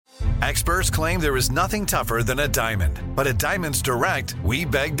Experts claim there is nothing tougher than a diamond. But at Diamonds Direct, we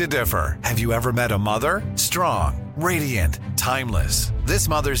beg to differ. Have you ever met a mother? Strong, radiant, timeless. This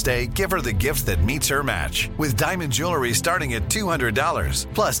Mother's Day, give her the gift that meets her match. With diamond jewelry starting at $200.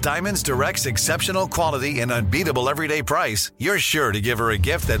 Plus Diamonds Direct's exceptional quality and unbeatable everyday price, you're sure to give her a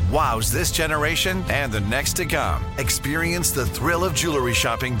gift that wows this generation and the next to come. Experience the thrill of jewelry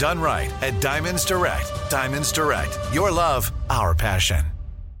shopping done right at Diamonds Direct. Diamonds Direct. Your love, our passion.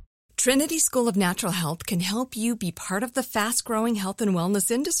 Trinity School of Natural Health can help you be part of the fast-growing health and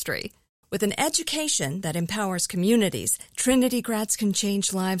wellness industry. With an education that empowers communities, Trinity grads can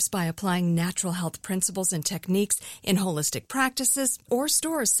change lives by applying natural health principles and techniques in holistic practices or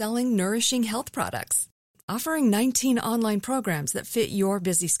stores selling nourishing health products. Offering 19 online programs that fit your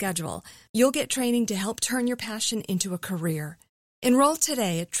busy schedule, you'll get training to help turn your passion into a career. Enroll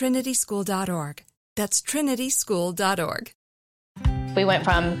today at trinityschool.org. That's trinityschool.org. We went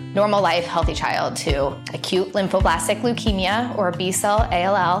from normal life, healthy child to acute lymphoblastic leukemia, or B-cell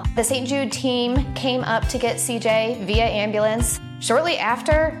ALL. The St. Jude team came up to get CJ via ambulance. Shortly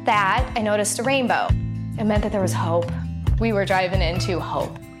after that, I noticed a rainbow. It meant that there was hope. We were driving into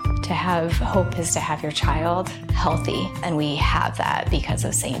hope. To have hope is to have your child healthy, and we have that because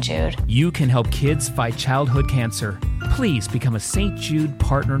of St. Jude. You can help kids fight childhood cancer. Please become a St. Jude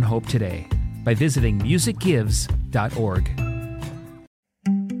Partner in Hope today by visiting musicgives.org.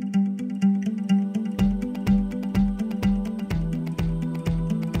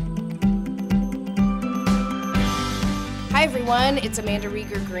 Hi everyone, it's Amanda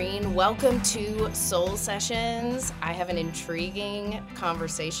Rieger Green. Welcome to Soul Sessions. I have an intriguing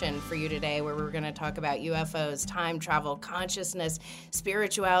conversation for you today where we're going to talk about UFOs, time travel, consciousness,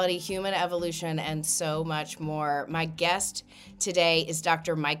 spirituality, human evolution, and so much more. My guest today is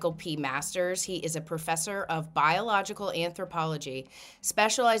Dr. Michael P. Masters. He is a professor of biological anthropology,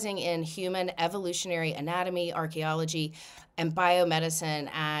 specializing in human evolutionary anatomy, archaeology, and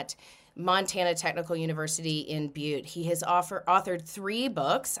biomedicine at Montana Technical University in Butte. He has authored 3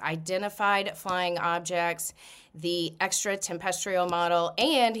 books: Identified Flying Objects, The Extraterrestrial Model,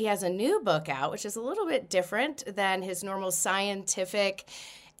 and he has a new book out, which is a little bit different than his normal scientific,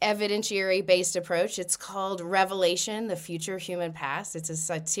 evidentiary-based approach. It's called Revelation, The Future Human Past. It's a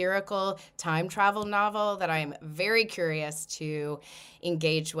satirical time travel novel that I'm very curious to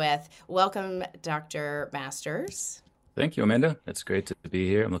engage with. Welcome, Dr. Masters. Thank you, Amanda. It's great to be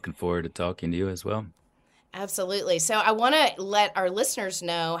here. I'm looking forward to talking to you as well. Absolutely. So I want to let our listeners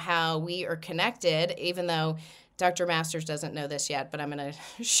know how we are connected, even though Dr. Masters doesn't know this yet, but I'm going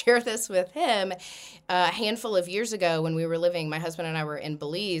to share this with him. A handful of years ago when we were living, my husband and I were in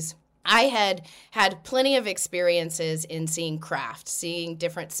Belize, I had had plenty of experiences in seeing craft, seeing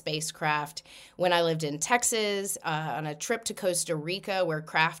different spacecraft. When I lived in Texas, on a trip to Costa Rica where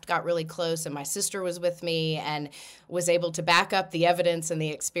craft got really close, and my sister was with me and was able to back up the evidence and the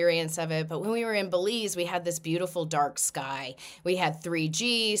experience of it. But when we were in Belize, we had this beautiful dark sky. We had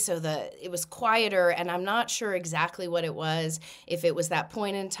 3G, so it was quieter, and I'm not sure exactly what it was, if it was that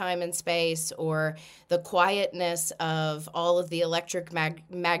point in time and space or the quietness of all of the electric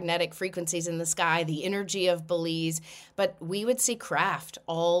magnetic frequencies in the sky, the energy of Belize, but we would see craft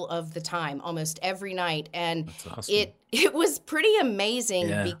all of the time, almost every night, and That's awesome. it was pretty amazing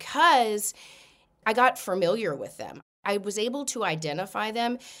because I got familiar with them. I was able to identify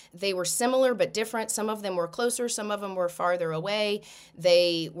them. They were similar but different. Some of them were closer, some of them were farther away.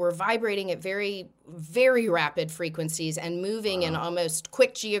 They were vibrating at very, very rapid frequencies and moving in almost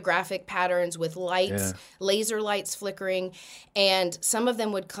quick geographic patterns with lights, laser lights flickering. And some of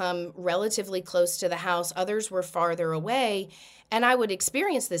them would come relatively close to the house. Others were farther away. And I would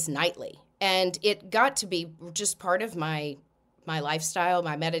experience this nightly. And it got to be just part of my lifestyle,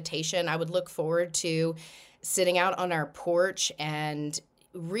 my meditation. I would look forward to sitting out on our porch, and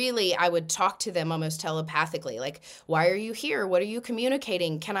really I would talk to them almost telepathically, like, why are you here? What are you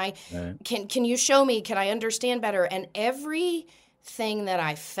communicating? Can you show me? Can I understand better? And everything that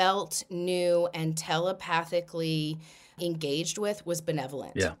I felt, knew, and telepathically engaged with was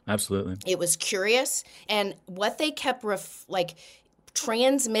benevolent. Yeah, absolutely. It was curious, and what they kept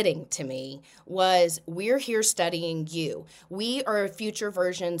transmitting to me was, we're here studying you. We are future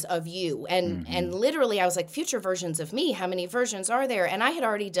versions of you. And literally I was like, future versions of me? How many versions are there? And I had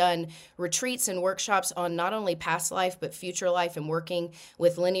already done retreats and workshops on not only past life, but future life, and working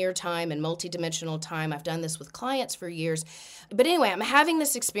with linear time and multidimensional time. I've done this with clients for years. But anyway, I'm having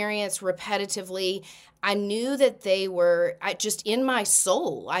this experience repetitively. I knew that they were, in my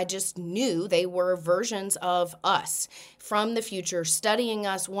soul, I just knew they were versions of us from the future, studying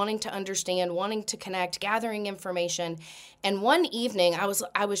us, wanting to understand, wanting to connect, gathering information. And one evening I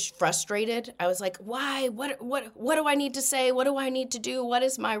was frustrated. I was like, why? What do I need to say? What do I need to do? What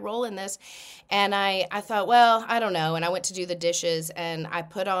is my role in this? And I thought, well, I don't know. And I went to do the dishes and I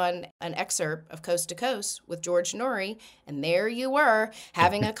put on an excerpt of Coast to Coast with George Norrie, and there you were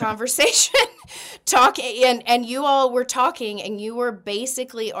having a conversation, talking, and you all were talking, and you were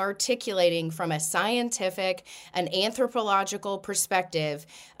basically articulating from a scientific, an anthropological perspective,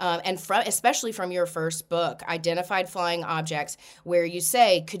 and especially from your first book, Identified Flying Objects, where you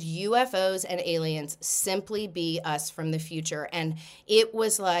say, could UFOs and aliens simply be us from the future? And it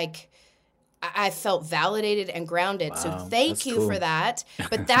was like, I felt validated and grounded. Wow, so thank you cool. for that.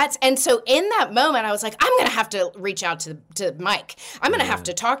 But and so in that moment, I was like, I'm going to have to reach out to Mike. I'm going to have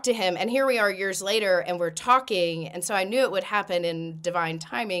to talk to him. And here we are years later and we're talking. And so I knew it would happen in divine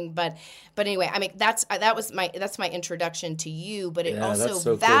timing. But anyway, I mean, that's my introduction to you, but it also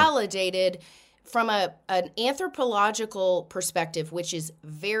so validated cool. From an anthropological perspective, which is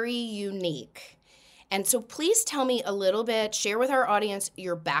very unique. And so please tell me a little bit, share with our audience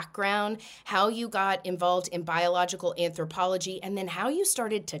your background, how you got involved in biological anthropology, and then how you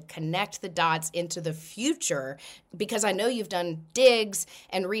started to connect the dots into the future, because I know you've done digs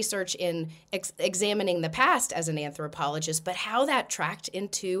and research in examining the past as an anthropologist, but how that tracked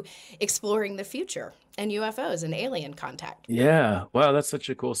into exploring the future and UFOs and alien contact. Yeah. Wow, that's such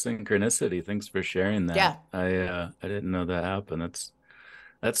a cool synchronicity. Thanks for sharing that. Yeah. I didn't know that happened.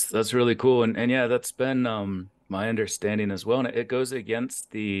 That's really cool. And yeah, that's been my understanding as well. And it goes against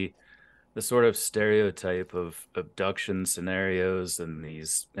the sort of stereotype of abduction scenarios and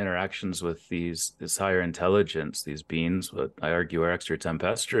these interactions with this higher intelligence, these beings, what I argue are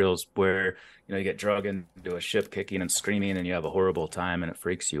extraterrestrials, where you get dragged into a ship kicking and screaming and you have a horrible time and it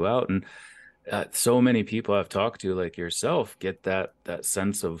freaks you out. And so many people I've talked to, like yourself, get that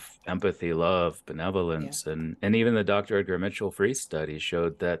sense of empathy, love, benevolence, and even the Dr. Edgar Mitchell Free study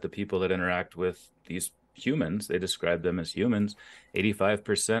showed that the people that interact with these humans, they describe them as humans,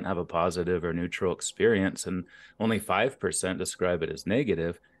 85% have a positive or neutral experience, and only 5% describe it as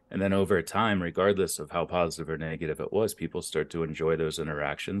negative. And then over time, regardless of how positive or negative it was, people start to enjoy those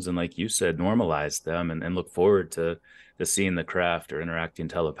interactions. And like you said, normalize them and look forward to seeing the craft or interacting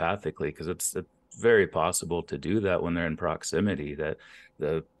telepathically, because it's very possible to do that when they're in proximity, that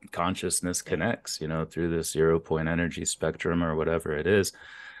the consciousness connects, through this 0-point energy spectrum or whatever it is.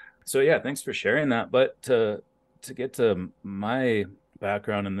 So yeah, thanks for sharing that. But to get to my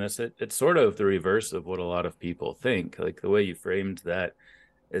background in this, it's sort of the reverse of what a lot of people think. Like the way you framed that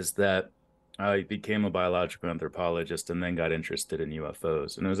is that I became a biological anthropologist and then got interested in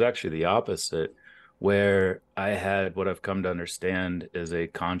UFOs. And it was actually the opposite, where I had what I've come to understand is a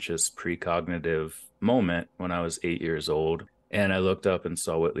conscious precognitive moment when I was 8 years old. And I looked up and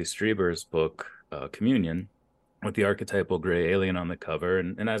saw Whitley Strieber's book, Communion, with the archetypal gray alien on the cover.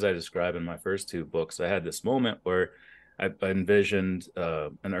 And as I describe in my first two books, I had this moment where I envisioned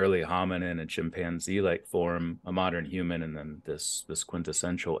an early hominin, a chimpanzee-like form, a modern human, and then this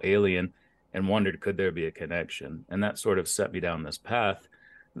quintessential alien, and wondered, could there be a connection? And that sort of set me down this path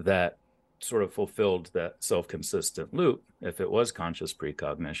that sort of fulfilled that self-consistent loop if it was conscious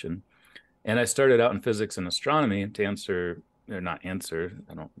precognition. And I started out in physics and astronomy to answer, or not answer,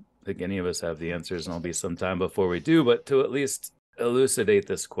 I don't think any of us have the answers, and it'll be some time before we do, but to at least elucidate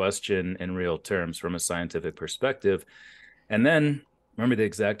this question in real terms from a scientific perspective. And then remember the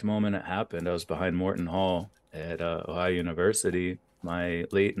exact moment it happened. I was behind Morton Hall at Ohio University,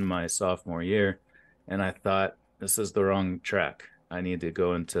 late in my sophomore year, and I thought, this is the wrong track. I need to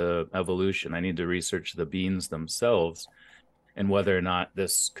go into evolution. I need to research the beings themselves and whether or not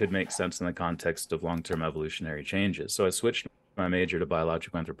this could make sense in the context of long-term evolutionary changes. So I switched my major to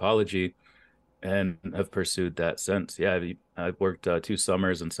biological anthropology and have pursued that since. Yeah, I worked 2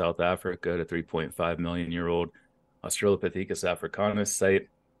 summers in South Africa at a 3.5 million year old Australopithecus africanus site.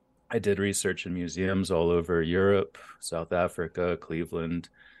 I did research in museums all over Europe, South Africa, Cleveland.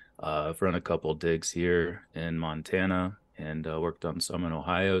 I've run a couple digs here in Montana and worked on some in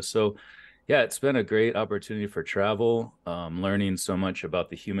Ohio. So yeah, it's been a great opportunity for travel, learning so much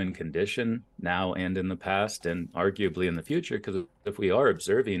about the human condition now and in the past, and arguably in the future, because if we are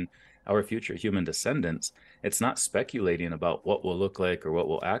observing our future human descendants, it's not speculating about what will look like or what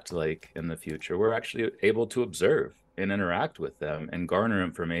will act like in the future. We're actually able to observe and interact with them and garner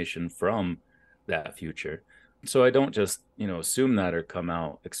information from that future. So I don't just, assume that or come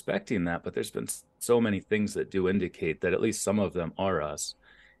out expecting that, but there's been so many things that do indicate that at least some of them are us.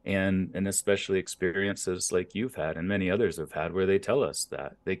 And especially experiences like you've had and many others have had, where they tell us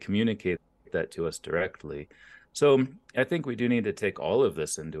that, they communicate that to us directly. So I think we do need to take all of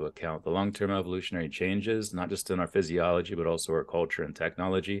this into account, the long-term evolutionary changes, not just in our physiology, but also our culture and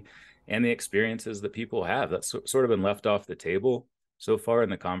technology, and the experiences that people have. That's sort of been left off the table so far in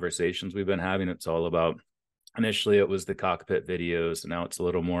the conversations we've been having. It's all about, initially it was the cockpit videos, and now it's a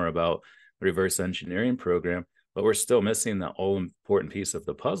little more about the reverse engineering program. But we're still missing the all-important piece of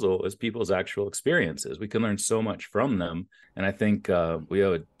the puzzle is people's actual experiences. We can learn so much from them. And I think we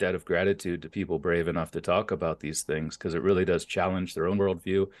owe a debt of gratitude to people brave enough to talk about these things, because it really does challenge their own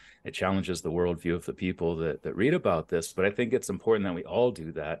worldview. It challenges the worldview of the people that read about this. But I think it's important that we all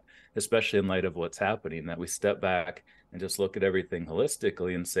do that, especially in light of what's happening, that we step back and just look at everything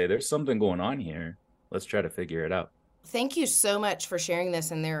holistically and say, there's something going on here. Let's try to figure it out. Thank you so much for sharing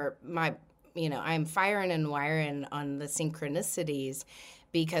this. And I'm firing and wiring on the synchronicities,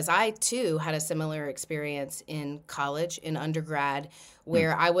 because I too had a similar experience in college, in undergrad,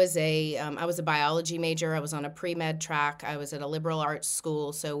 where I was a biology major. I was on a pre-med track. I was at a liberal arts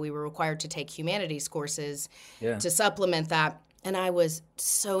school, so we were required to take humanities courses to supplement that. And I was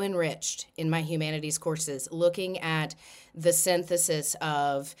so enriched in my humanities courses, looking at the synthesis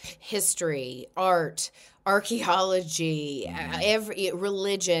of history, art, archaeology, every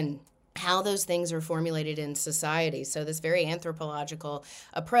religion, how those things are formulated in society. So this very anthropological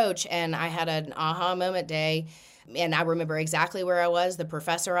approach. And I had an aha moment day, and I remember exactly where I was. The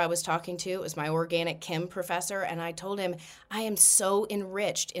professor I was talking to, it was my organic chem professor, and I told him, I am so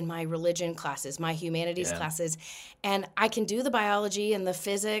enriched in my religion classes, my humanities classes, and I can do the biology and the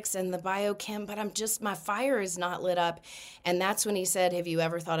physics and the biochem, but my fire is not lit up. And that's when he said, have you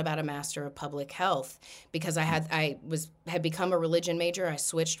ever thought about a Master of Public Health? Because I had become a religion major. I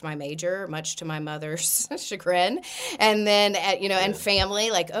switched my major, much to my mother's chagrin, and then and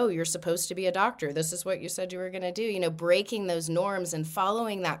family, like, oh, you're supposed to be a doctor. This is what you said you were going to do. Breaking those norms and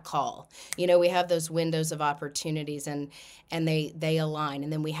following that call. We have those windows of opportunities, and they align,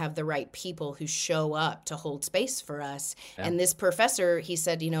 and then we have the right people who show up to hold space for us. Yeah. And this professor, he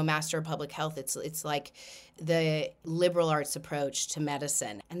said, Master of Public Health, it's like the liberal arts approach to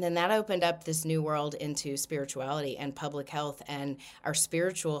medicine. And then that opened up this new world into spirituality and public health, and our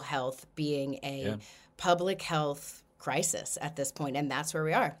spiritual health being a public health crisis at this point. And that's where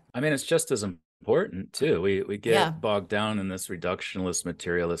we are. I mean, it's just as important too. We get bogged down in this reductionist,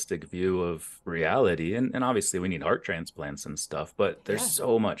 materialistic view of reality. And obviously we need heart transplants and stuff, but there's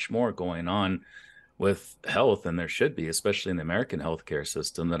so much more going on with health, and there should be, especially in the American healthcare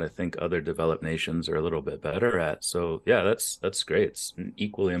system, that I think other developed nations are a little bit better at. So yeah, that's great. It's an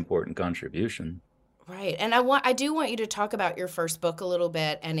equally important contribution. Right. And I do want you to talk about your first book a little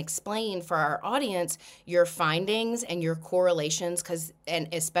bit and explain for our audience your findings and your correlations, and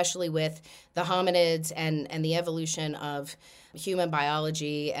especially with the hominids and the evolution of human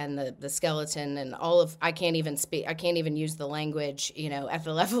biology and the skeleton and I can't even use the language, at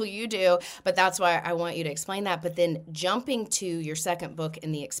the level you do, but that's why I want you to explain that. But then jumping to your second book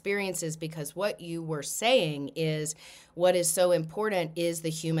in the experiences, because what you were saying is what is so important is the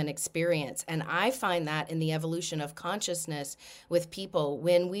human experience. And I find that in the evolution of consciousness with people,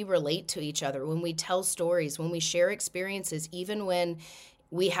 when we relate to each other, when we tell stories, when we share experiences, even when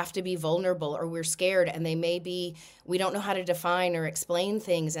we have to be vulnerable or we're scared and we don't know how to define or explain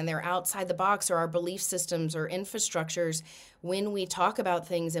things and they're outside the box, or our belief systems or infrastructures, when we talk about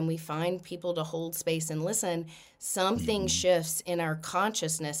things and we find people to hold space and listen, something shifts in our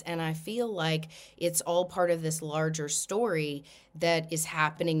consciousness. And I feel like it's all part of this larger story that is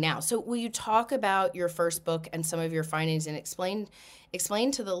happening now. So will you talk about your first book and some of your findings, and explain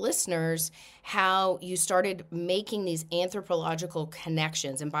to the listeners how you started making these anthropological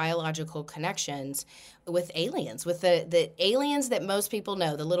connections and biological connections with aliens, with the aliens that most people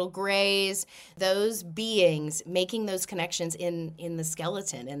know, the little grays, those beings, making those connections in the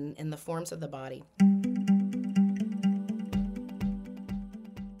skeleton and in the forms of the body.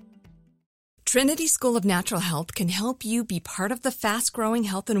 Trinity School of Natural Health can help you be part of the fast-growing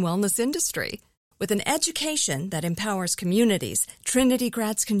health and wellness industry. With an education that empowers communities, Trinity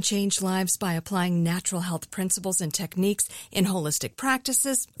grads can change lives by applying natural health principles and techniques in holistic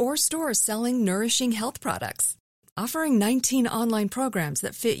practices or stores selling nourishing health products. Offering 19 online programs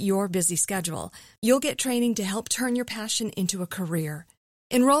that fit your busy schedule, you'll get training to help turn your passion into a career.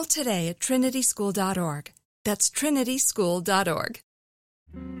 Enroll today at trinityschool.org. That's trinityschool.org.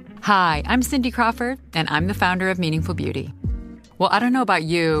 Hi, I'm Cindy Crawford, and I'm the founder of Meaningful Beauty. Well, I don't know about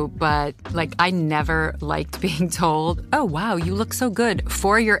you, but I never liked being told, oh, wow, you look so good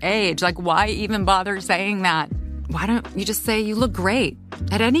for your age. Why even bother saying that? Why don't you just say you look great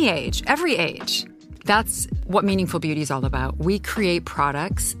at any age, every age? That's what Meaningful Beauty is all about. We create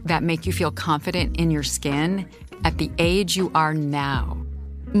products that make you feel confident in your skin at the age you are now.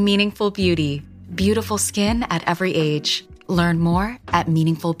 Meaningful Beauty. Beautiful skin at every age. Learn more at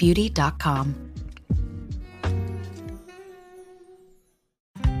meaningfulbeauty.com.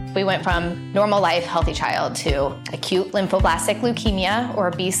 We went from normal life, healthy child to acute lymphoblastic leukemia or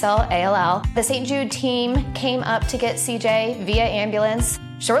B-cell ALL. The St. Jude team came up to get CJ via ambulance.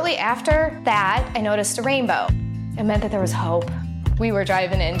 Shortly after that, I noticed a rainbow. It meant that there was hope. We were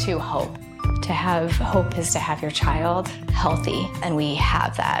driving into hope. To have hope is to have your child healthy, and we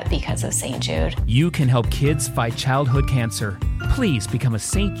have that because of St. Jude. You can help kids fight childhood cancer. Please become a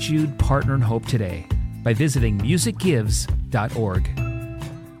St. Jude Partner in Hope today by visiting musicgives.org.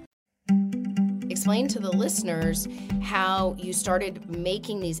 Explain to the listeners how you started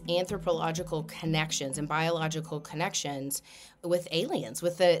making these anthropological connections and biological connections with aliens,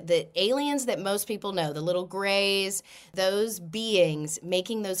 with the aliens that most people know, the little grays, those beings,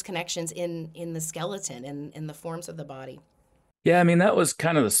 making those connections in the skeleton, in the forms of the body. Yeah, I mean, that was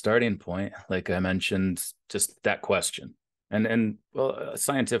kind of the starting point. Like I mentioned, just that question. And well,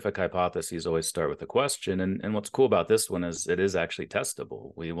 scientific hypotheses always start with a question. And what's cool about this one is it is actually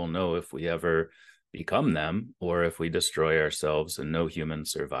testable. We will know if we ever become them or if we destroy ourselves and no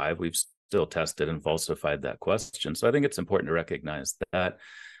humans survive. We've still tested and falsified that question. So I think it's important to recognize that.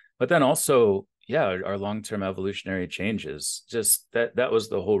 But then also, yeah, our long-term evolutionary changes, just that was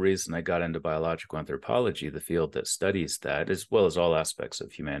the whole reason I got into biological anthropology, the field that studies that, as well as all aspects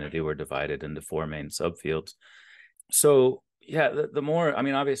of humanity. We're divided into four main subfields. So yeah, the more, I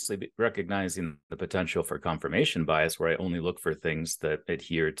mean, obviously recognizing the potential for confirmation bias, where I only look for things that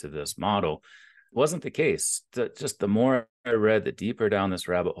adhere to this model, wasn't the case. Just the more I read, the deeper down this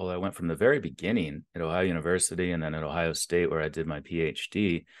rabbit hole I went from the very beginning at Ohio University and then at Ohio State, where I did my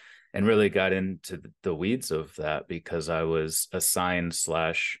PhD, and really got into the weeds of that because I was assigned /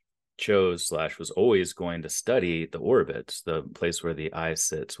 was always going to study the orbits, the place where the eye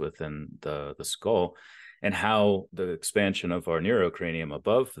sits within the skull, and how the expansion of our neurocranium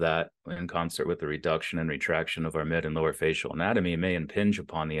above that, in concert with the reduction and retraction of our mid and lower facial anatomy, may impinge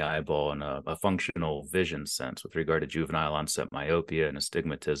upon the eyeball in a functional vision sense with regard to juvenile onset myopia and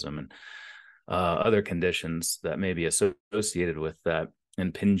astigmatism and other conditions that may be associated with that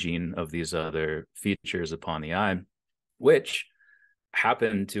impinging of these other features upon the eye, which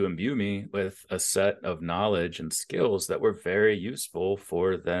happened to imbue me with a set of knowledge and skills that were very useful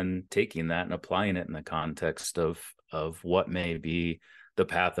for then taking that and applying it in the context of what may be the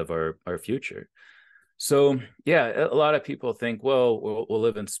path of our future. So yeah, a lot of people think, well, we'll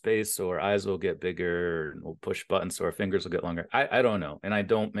live in space, so our eyes will get bigger, and we'll push buttons so our fingers will get longer. I don't know. And I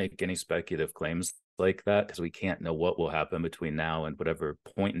don't make any speculative claims like that because we can't know what will happen between now and whatever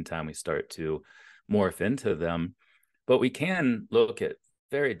point in time we start to morph into them. But we can look at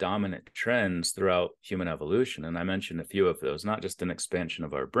very dominant trends throughout human evolution. And I mentioned a few of those, not just an expansion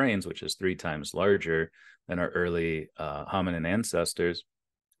of our brains, which is 3 times larger than our early hominin ancestors,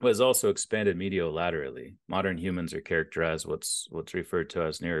 but has also expanded mediolaterally. Modern humans are characterized what's referred to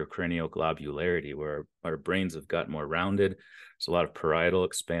as neurocranial globularity, where our brains have gotten more rounded. There's a lot of parietal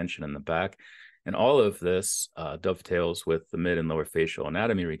expansion in the back. And all of this dovetails with the mid and lower facial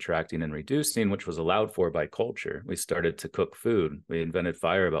anatomy retracting and reducing, which was allowed for by culture. We started to cook food. We invented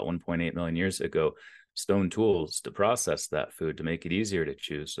fire about 1.8 million years ago, stone tools to process that food to make it easier to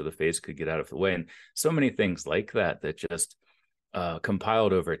chew so the face could get out of the way. And so many things like that just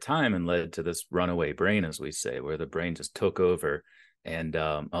compiled over time and led to this runaway brain, as we say, where the brain just took over and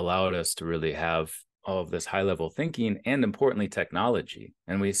allowed us to really have all of this high level thinking and, importantly, technology.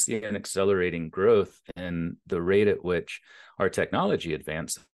 And we see an accelerating growth in the rate at which our technology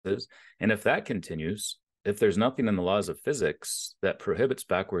advances. And if that continues, if there's nothing in the laws of physics that prohibits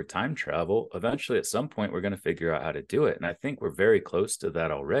backward time travel, eventually at some point we're going to figure out how to do it. And I think we're very close to that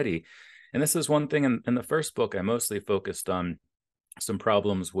already. And this is one thing in the first book, I mostly focused on some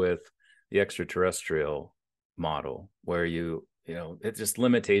problems with the extraterrestrial model, where it's just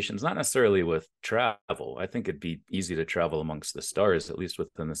limitations, not necessarily with travel. I think it'd be easy to travel amongst the stars, at least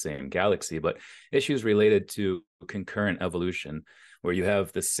within the same galaxy, but issues related to concurrent evolution, where you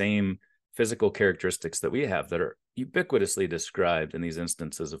have the same physical characteristics that we have that are ubiquitously described in these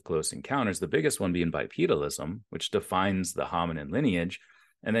instances of close encounters, the biggest one being bipedalism, which defines the hominin lineage.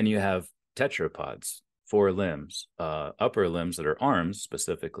 And then you have tetrapods, 4 limbs, upper limbs that are arms,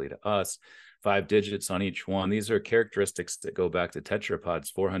 specifically to us, 5 digits on each one. These are characteristics that go back to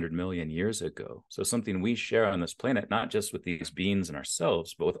tetrapods 400 million years ago. So something we share on this planet, not just with these beings and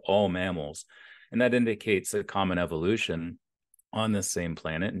ourselves, but with all mammals. And that indicates a common evolution on this same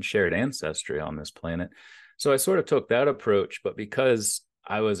planet and shared ancestry on this planet. So I sort of took that approach, but because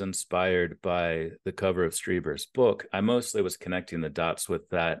I was inspired by the cover of Strieber's book, I mostly was connecting the dots with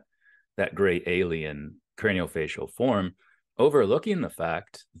that gray alien craniofacial form, overlooking the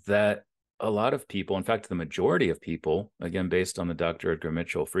fact that a lot of people, in fact, the majority of people, again, based on the Dr. Edgar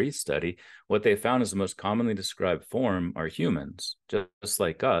Mitchell Freeze study, what they found is the most commonly described form are humans, just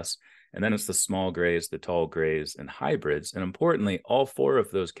like us. And then it's the small grays, the tall grays, and hybrids. And importantly, all four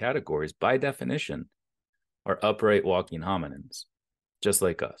of those categories, by definition, are upright walking hominins, just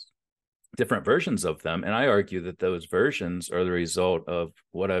like us. Different versions of them. And I argue that those versions are the result of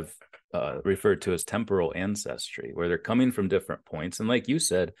what I've referred to as temporal ancestry, where they're coming from different points. And like you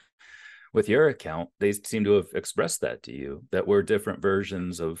said, with your account, they seem to have expressed that to you, that we're different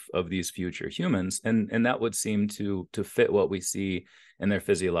versions of these future humans. And that would seem to fit what we see in their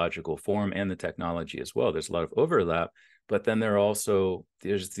physiological form and the technology as well. There's a lot of overlap, but then there's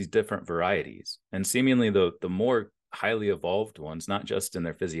these different varieties. And seemingly the more highly evolved ones, not just in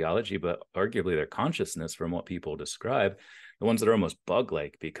their physiology, but arguably their consciousness, from what people describe, the ones that are almost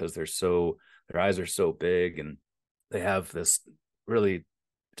bug-like because their eyes are so big and they have this really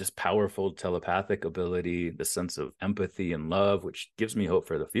just powerful telepathic ability, the sense of empathy and love, which gives me hope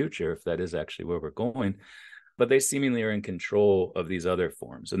for the future if that is actually where we're going. But they seemingly are in control of these other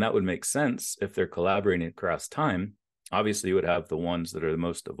forms. And that would make sense if they're collaborating across time. Obviously, you would have the ones that are the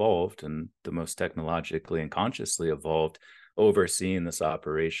most evolved and the most technologically and consciously evolved overseeing this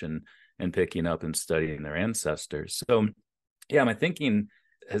operation and picking up and studying their ancestors. So, yeah, my thinking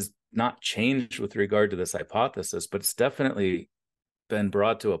has not changed with regard to this hypothesis, but it's definitely been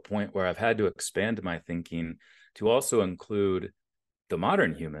brought to a point where I've had to expand my thinking to also include the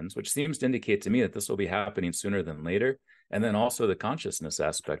modern humans, which seems to indicate to me that this will be happening sooner than later. And then also the consciousness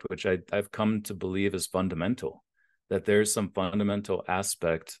aspect, which I've come to believe is fundamental, that there's some fundamental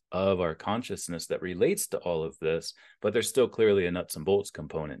aspect of our consciousness that relates to all of this, but there's still clearly a nuts and bolts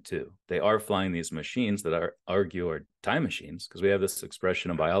component too. They are flying these machines that are time machines, because we have this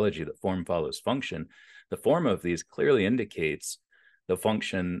expression in biology that form follows function. The form of these clearly indicates the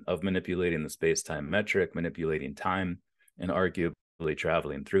function of manipulating the space-time metric, manipulating time, and arguably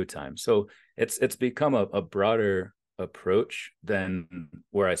traveling through time. So it's become a broader approach than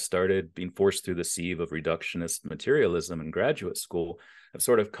where I started, being forced through the sieve of reductionist materialism in graduate school. I've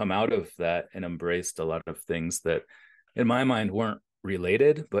sort of come out of that and embraced a lot of things that in my mind weren't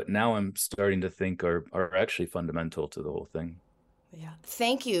related, but now I'm starting to think are actually fundamental to the whole thing. Yeah.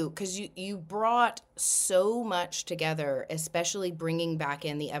 Thank you, because you brought so much together, especially bringing back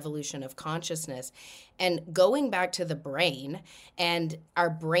in the evolution of consciousness and going back to the brain and our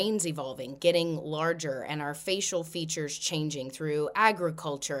brains evolving, getting larger, and our facial features changing through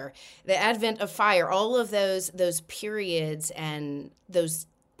agriculture, the advent of fire, all of those periods and those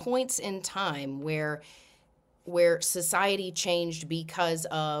points in time where society changed because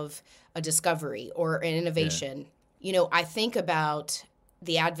of a discovery or an innovation. Yeah. You know, I think about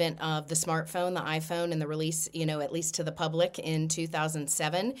the advent of the smartphone, the iPhone, and the release, at least to the public in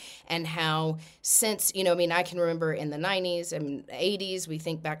 2007, and how since, I can remember in the 90s and 80s, we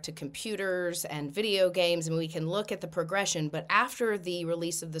think back to computers and video games, and we can look at the progression. But after the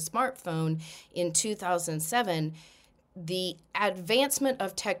release of the smartphone in 2007, the advancement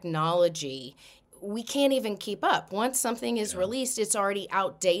of technology, we can't even keep up. Once something is released, it's already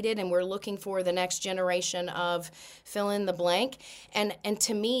outdated, and we're looking for the next generation of fill in the blank. And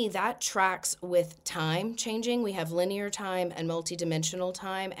to me, that tracks with time changing. We have linear time and multidimensional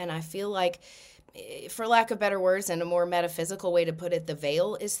time, and I feel like, for lack of better words and a more metaphysical way to put it, the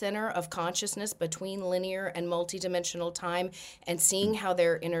veil is thinner of consciousness between linear and multidimensional time, and seeing how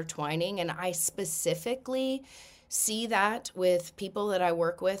they're intertwining. And I specifically see that with people that I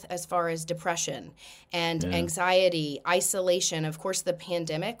work with as far as depression and anxiety, isolation. Of course, the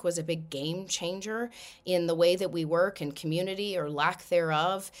pandemic was a big game changer in the way that we work and community or lack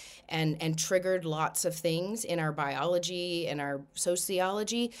thereof, and triggered lots of things in our biology and our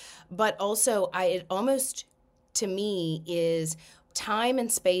sociology. But also, it almost, to me, is time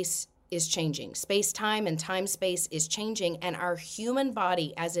and space is changing. Space-time and time-space is changing, and our human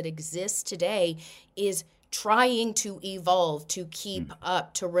body as it exists today is trying to evolve, to keep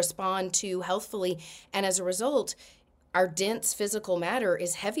up, to respond to healthfully. And as a result, our dense physical matter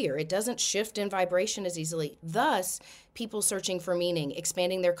is heavier. It doesn't shift in vibration as easily. Thus, people searching for meaning,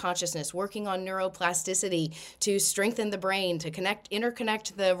 expanding their consciousness, working on neuroplasticity to strengthen the brain, to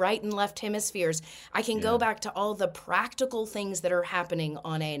interconnect the right and left hemispheres. I can go back to all the practical things that are happening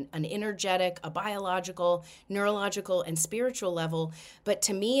on an energetic, a biological, neurological, and spiritual level. But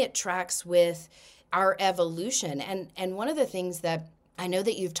to me, it tracks with our evolution. And one of the things that I know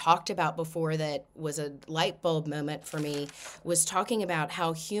that you've talked about before, that was a light bulb moment for me, was talking about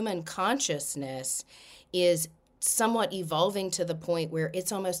how human consciousness is somewhat evolving to the point where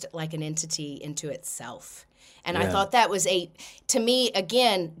it's almost like an entity into itself. And I thought that was to me,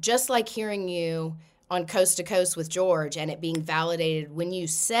 again, just like hearing you on Coast to Coast with George and it being validated when you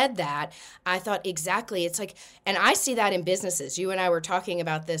said that, I thought exactly, it's like, and I see that in businesses. You and I were talking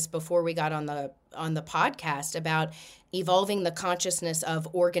about this before we got on the podcast about evolving the consciousness of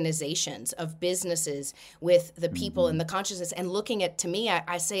organizations, of businesses, with the people and the consciousness, and looking at, to me,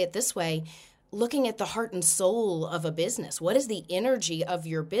 I say it this way, looking at the heart and soul of a business. What is the energy of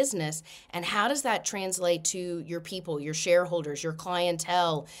your business, and how does that translate to your people, your shareholders, your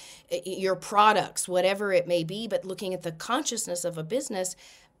clientele, your products, whatever it may be, but looking at the consciousness of a business,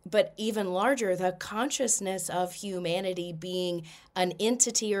 but even larger, the consciousness of humanity being an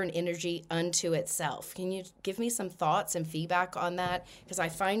entity or an energy unto itself. Can you give me some thoughts and feedback on that? Because I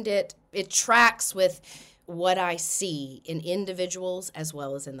find it tracks with what I see in individuals as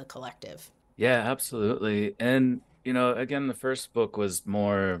well as in the collective. Yeah, absolutely. And, again, the first book was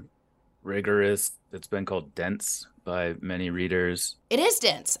more rigorous. It's been called dense by many readers. It is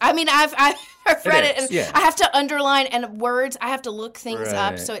dense. I mean, I've read it, and yeah. I have to underline and words. I have to look things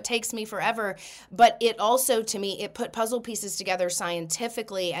up, so it takes me forever. But it also, to me, it put puzzle pieces together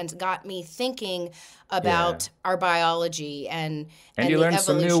scientifically and got me thinking about our biology and you learned evolution.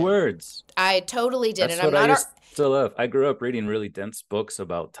 Some new words. I totally did. That's and what I'm I not used to love. I grew up reading really dense books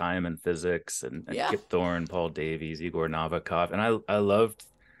about time and physics, and Kip Thorne, Paul Davies, Igor Novikov, and I loved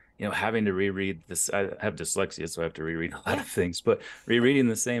having to reread this. I have dyslexia, so I have to reread a lot of things, but rereading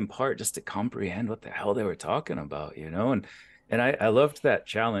the same part just to comprehend what the hell they were talking about, and I loved that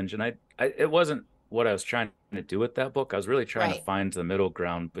challenge. And I it wasn't what I was trying to do with that book. I was really trying to find the middle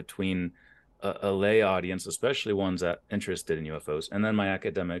ground between a lay audience, especially ones that interested in UFOs, and then my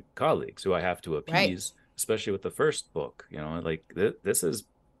academic colleagues who I have to appease, especially with the first book. Like this is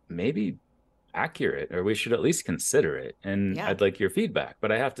maybe accurate, or we should at least consider it, and I'd like your feedback,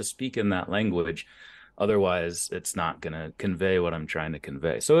 but I have to speak in that language, otherwise it's not going to convey what I'm trying to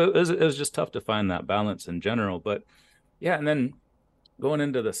convey. So it was just tough to find that balance in general. But and then going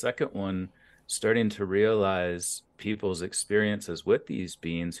into the second one, starting to realize people's experiences with these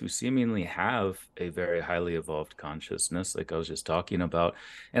beings who seemingly have a very highly evolved consciousness, like I was just talking about.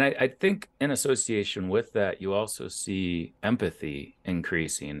 And I think in association with that, you also see empathy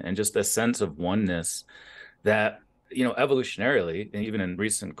increasing and just a sense of oneness that, evolutionarily, and even in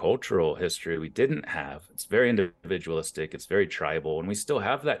recent cultural history, we didn't have. It's very individualistic, it's very tribal, and we still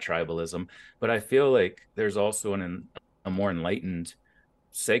have that tribalism. But I feel like there's also a more enlightened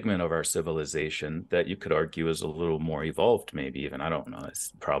segment of our civilization that you could argue is a little more evolved, maybe even. I don't know,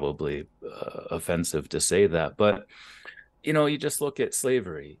 it's probably offensive to say that, but you just look at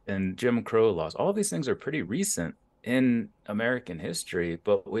slavery and Jim Crow laws. All these things are pretty recent in American history,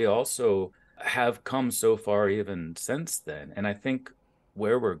 but we also have come so far even since then. And I think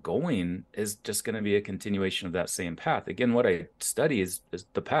where we're going is just going to be a continuation of that same path. Again, what I study is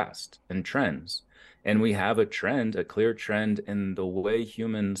the past and trends. And we have a clear trend in the way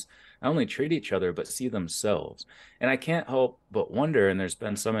humans not only treat each other, but see themselves. And I can't help but wonder, and there's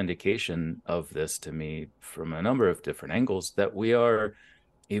been some indication of this to me from a number of different angles, that we are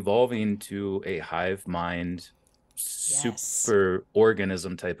evolving to a hive mind, super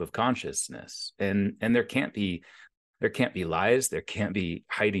organism type of consciousness. And there can't be lies, there can't be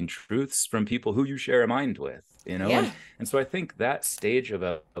hiding truths from people who you share a mind with, And so I think that stage of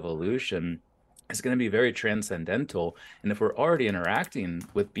evolution is going to be very transcendental. And if we're already interacting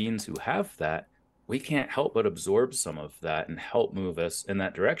with beings who have that, we can't help but absorb some of that and help move us in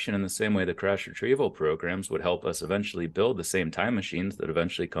that direction, in the same way the crash retrieval programs would help us eventually build the same time machines that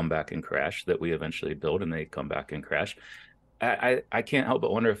eventually come back and crash, that we eventually build and they come back and crash. I can't help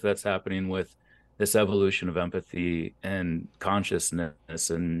but wonder if that's happening with this evolution of empathy and consciousness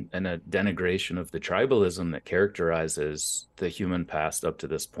and a denigration of the tribalism that characterizes the human past up to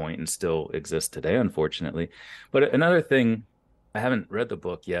this point and still exists today, unfortunately. But another thing, I haven't read the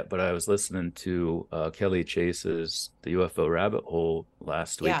book yet, but I was listening to Kelly Chase's The UFO Rabbit Hole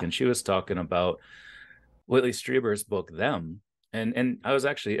last week, and she was talking about Whitley Strieber's book, Them. And I was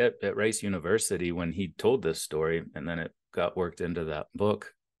actually at Rice University when he told this story, and then it got worked into that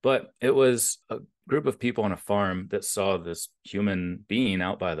book. But it was a group of people on a farm that saw this human being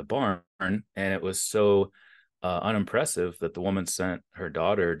out by the barn, and it was so unimpressive that the woman sent her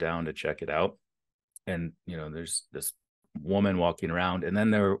daughter down to check it out. And, there's this woman walking around, and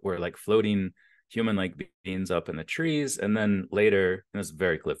then there were like floating human-like beings up in the trees. And then later, and it's a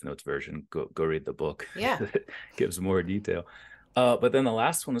very Cliff Notes version, go read the book. Yeah. It gives more detail. But then the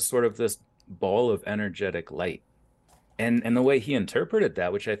last one is sort of this ball of energetic light. And the way he interpreted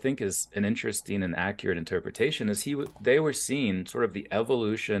that, which I think is an interesting and accurate interpretation, is they were seeing sort of the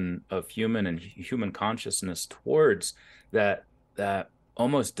evolution of human consciousness towards that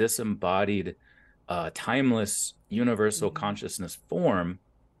almost disembodied, timeless, universal consciousness form,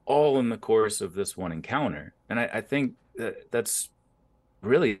 all in the course of this one encounter. And I think that's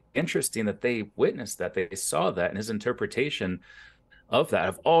really interesting that they witnessed that, they saw that, and his interpretation of that,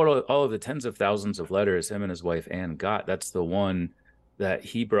 of all of the tens of thousands of letters him and his wife Anne got, that's the one that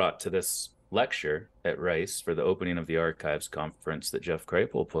he brought to this lecture at Rice for the opening of the archives conference that Jeff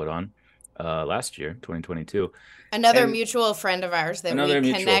Kripal put on last year, 2022. Another mutual friend of ours that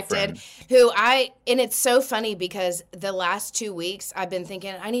we connected, and it's so funny because the last 2 weeks I've been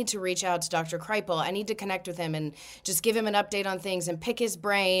thinking, I need to reach out to Dr. Kripal. I need to connect with him and just give him an update on things and pick his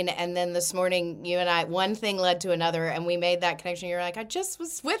brain. And then this morning, you and I, one thing led to another, and we made that connection. You're like, I just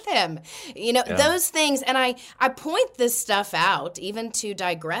was with him. Those things. And I point this stuff out, even to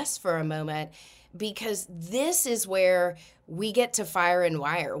digress for a moment, because this is where we get to fire and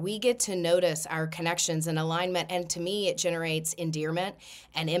wire. We get to notice our connections and alignment. And to me, it generates endearment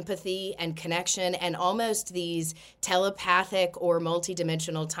and empathy and connection and almost these telepathic or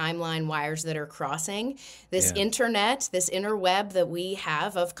multidimensional timeline wires that are crossing this internet, this interweb that we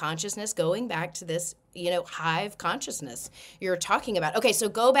have of consciousness, going back to this hive consciousness you're talking about. Okay, so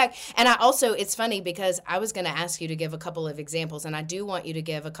go back. And it's funny because I was going to ask you to give a couple of examples, and I do want you to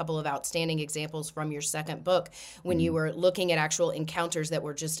give a couple of outstanding examples from your second book when you were looking at actual encounters that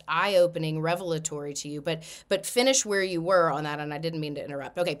were just eye-opening, revelatory to you. But finish where you were on that, and I didn't mean to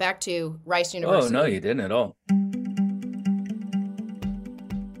interrupt. Okay, back to Rice University. Oh, no, you didn't at all.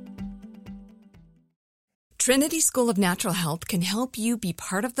 Trinity School of Natural Health can help you be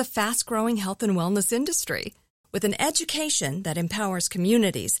part of the fast-growing health and wellness industry. With an education that empowers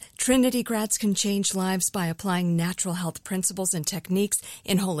communities, Trinity grads can change lives by applying natural health principles and techniques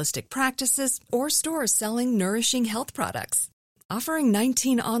in holistic practices or stores selling nourishing health products. Offering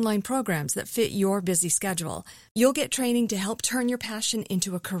 19 online programs that fit your busy schedule, you'll get training to help turn your passion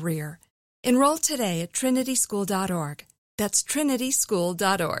into a career. Enroll today at trinityschool.org. That's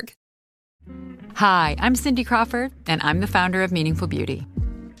trinityschool.org. Hi, I'm Cindy Crawford, and I'm the founder of Meaningful Beauty.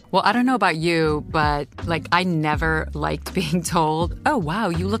 Well, I don't know about you, but I never liked being told, oh, wow,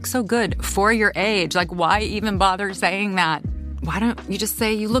 you look so good for your age. Why even bother saying that? Why don't you just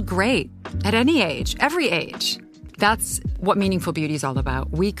say you look great at any age, every age? That's what Meaningful Beauty is all about.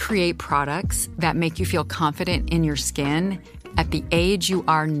 We create products that make you feel confident in your skin at the age you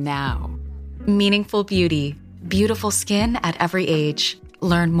are now. Meaningful Beauty. Beautiful skin at every age.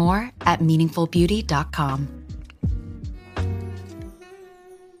 Learn more at meaningfulbeauty.com.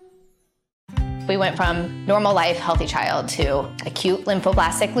 We went from normal life, healthy child to acute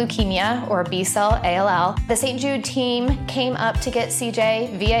lymphoblastic leukemia or B-cell ALL. The St. Jude team came up to get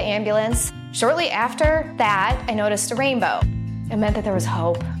CJ via ambulance. Shortly after that, I noticed a rainbow. It meant that there was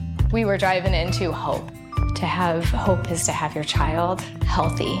hope. We were driving into hope. To have hope is to have your child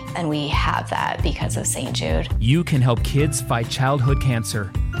healthy, and we have that because of St. Jude. You can help kids fight childhood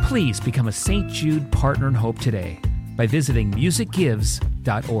cancer. Please become a St. Jude Partner in Hope today by visiting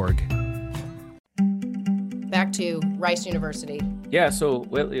musicgives.org. Back to Rice University. Yeah, so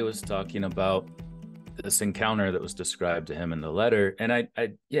Whitley was talking about this encounter that was described to him in the letter. And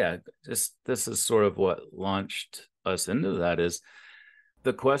this is sort of what launched us into that, is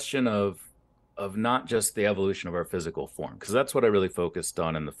the question of not just the evolution of our physical form, because that's what I really focused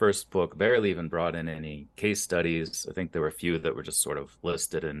on in the first book. Barely even brought in any case studies. I think there were a few that were just sort of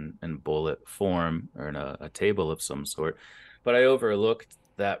listed in bullet form or in a table of some sort. But I overlooked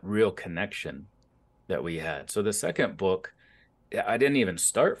that real connection that we had. So the second book, I didn't even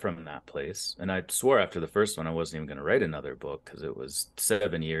start from that place. And I swore after the first one I wasn't even going to write another book because it was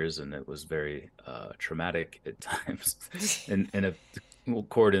 7 years and it was very traumatic at times in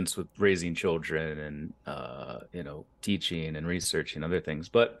accordance with raising children and teaching and researching other things.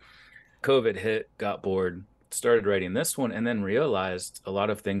 But COVID hit, got bored, started writing this one, and then realized a lot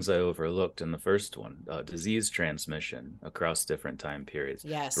of things I overlooked in the first one. Disease transmission across different time periods.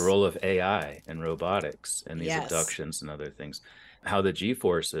 Yes. The role of AI and robotics and these abductions and other things. How the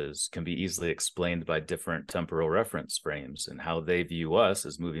G-forces can be easily explained by different temporal reference frames, and how they view us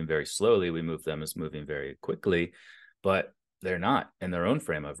as moving very slowly. We move them as moving very quickly, but they're not in their own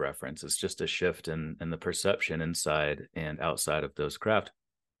frame of reference. It's just a shift in the perception inside and outside of those craft.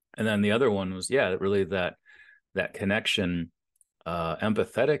 And then the other one was, really that connection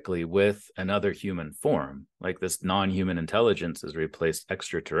empathetically with another human form. Like this non-human intelligence has replaced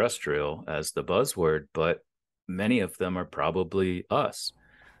extraterrestrial as the buzzword, but many of them are probably us.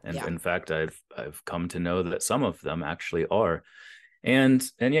 And in fact, I've come to know that some of them actually are. And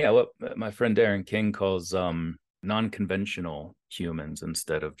yeah, what my friend Darren King calls non-conventional humans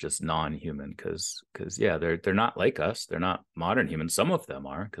instead of just non-human, because yeah, they're not like us. They're not modern humans. Some of them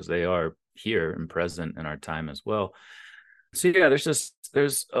are, because they are here and present in our time as well. So yeah,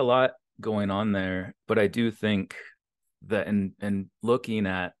 there's a lot going on there. But I do think that in looking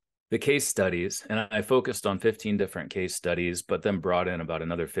at the case studies, and I focused on 15 different case studies, but then brought in about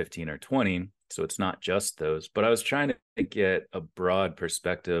another 15 or 20. So it's not just those, but I was trying to get a broad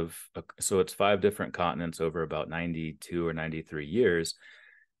perspective. So it's 5 different continents over about 92 or 93 years.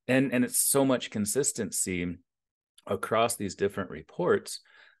 And it's so much consistency across these different reports.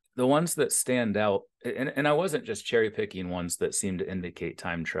 The ones that stand out, and I wasn't just cherry picking ones that seem to indicate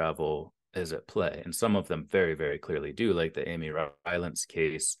time travel is at play. And some of them very, very clearly do, like the Amy Rylance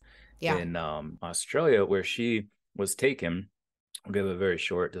case in Australia, where she was taken. I'll give a very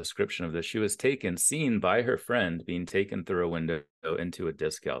short description of this. She was seen by her friend being taken through a window into a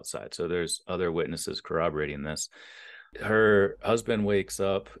disc outside. So there's other witnesses corroborating this. Her husband wakes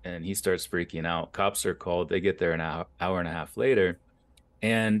up and he starts freaking out. Cops are called. They get there an hour and a half later,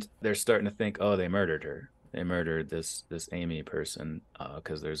 and they're starting to think, oh, they murdered her. They murdered this Amy person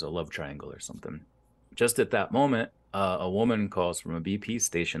because there's a love triangle or something. Just at that moment, a woman calls from a BP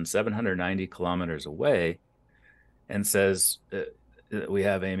station 790 kilometers away and says, we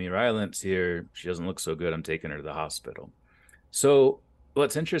have Amy Rylance here. She doesn't look so good. I'm taking her to the hospital. So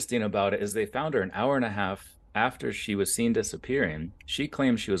what's interesting about it is they found her an hour and a half after she was seen disappearing. She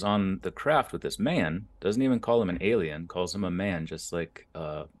claims she was on the craft with this man, doesn't even call him an alien, calls him a man, just like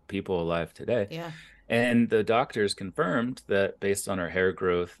people alive today. Yeah. And the doctors confirmed that based on her hair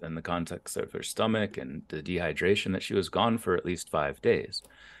growth and the context of her stomach and the dehydration, that she was gone for at least 5 days.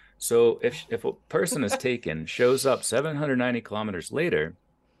 So if a person is taken, shows up 790 kilometers later,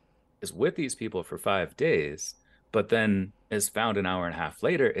 is with these people for 5 days, but then is found an hour and a half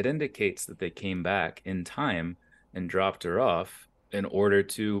later, it indicates that they came back in time and dropped her off in order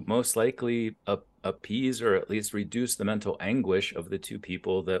to most likely appease or at least reduce the mental anguish of the 2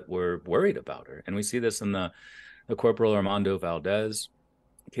 people that were worried about her. And we see this in the Corporal Armando Valdez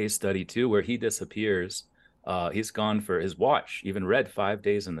case study too, where he disappears. He's gone for his watch, even read 5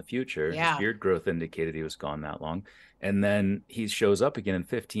 days in the future. Yeah. His beard growth indicated he was gone that long. And then he shows up again in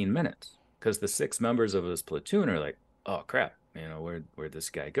 15 minutes because the 6 members of his platoon are like, oh, crap, where'd this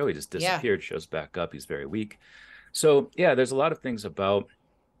guy go? He just disappeared, shows back up. He's very weak. So, yeah, there's a lot of things about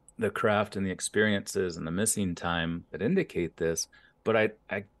the craft and the experiences and the missing time that indicate this. But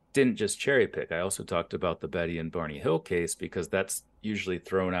I didn't just cherry pick. I also talked about the Betty and Barney Hill case because that's usually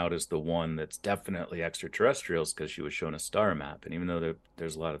thrown out as the one that's definitely extraterrestrials because she was shown a star map. And even though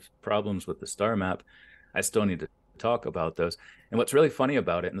there's a lot of problems with the star map, I still need to talk about those. And what's really funny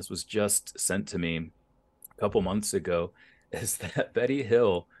about it, and this was just sent to me a couple months ago, is that Betty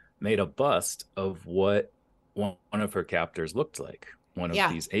Hill made a bust of what one of her captors looked like, one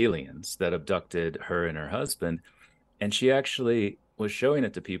of these aliens that abducted her and her husband. And she actually was showing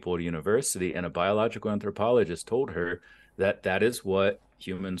it to people at a university, and a biological anthropologist told her that that is what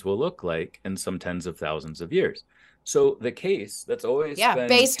humans will look like in some tens of thousands of years. So the case that's always been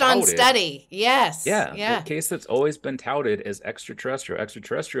based touted, on study. Yes. The case that's always been touted as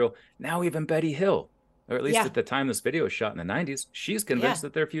extraterrestrial, now even Betty Hill, or at least at the time this video was shot in the 90s, she's convinced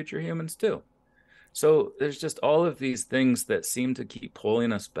that they're future humans too. So there's just all of these things that seem to keep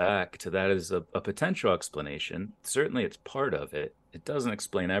pulling us back to that as a potential explanation. Certainly it's part of it. It doesn't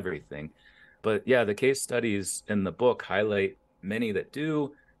explain everything. But yeah, the case studies in the book highlight many that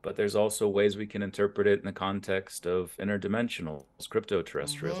do, but there's also ways we can interpret it in the context of interdimensionals,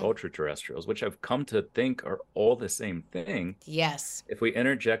 cryptoterrestrials, ultra-terrestrials, which I've come to think are all the same thing. Yes. If we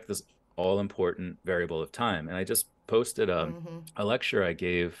interject this all-important variable of time. And I just posted a lecture I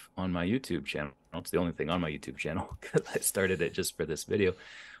gave on my YouTube channel. It's the only thing on my YouTube channel because I started it just for this video.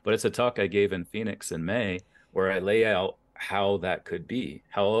 But it's a talk I gave in Phoenix in May where I lay out how that could be,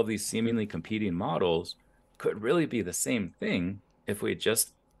 how all of these seemingly competing models could really be the same thing if we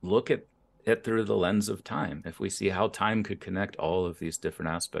just look at it through the lens of time, if we see how time could connect all of these different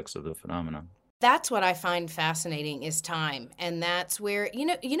aspects of the phenomenon. That's what I find fascinating is time. And that's where, you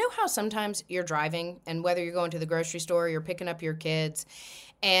know how sometimes you're driving and whether you're going to the grocery store, you're picking up your kids,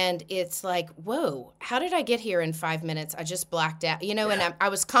 and it's like, whoa, how did I get here in 5 minutes? I just blacked out, and I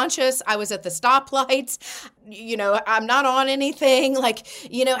was conscious. I was at the stoplights, I'm not on anything. Like,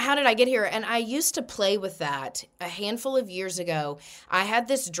 how did I get here? And I used to play with that a handful of years ago. I had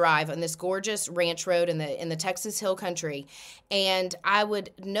this drive on this gorgeous ranch road in the Texas Hill Country, and I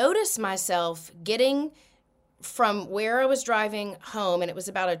would notice myself getting from where I was driving home, and it was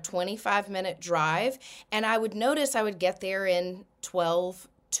about a 25-minute drive, and I would notice I would get there in 12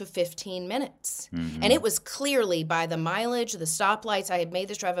 to 15 minutes. And it was clearly, by the mileage, the stoplights, I had made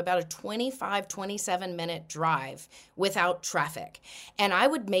this drive about a 25, 27-minute drive without traffic. And I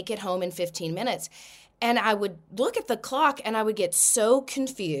would make it home in 15 minutes. And I would look at the clock and I would get so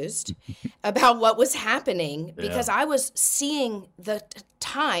confused about what was happening because I was seeing the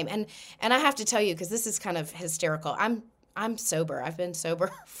time. And I have to tell you, because this is kind of hysterical, I'm sober. I've been sober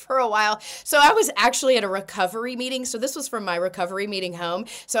for a while. So I was actually at a recovery meeting. So this was from my recovery meeting home.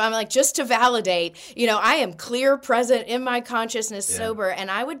 So I'm like, just to validate, I am clear, present in my consciousness, sober. And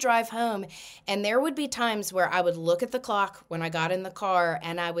I would drive home, and there would be times where I would look at the clock when I got in the car,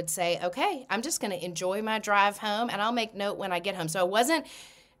 and I would say, okay, I'm just going to enjoy my drive home, and I'll make note when I get home. So I wasn't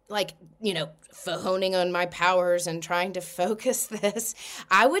like, honing on my powers and trying to focus this.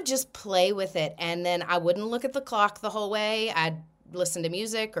 I would just play with it, and then I wouldn't look at the clock the whole way. I'd listen to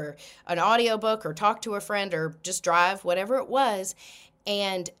music or an audiobook or talk to a friend or just drive, whatever it was,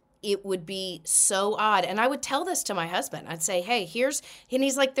 and it would be so odd. And I would tell this to my husband. I'd say, hey, and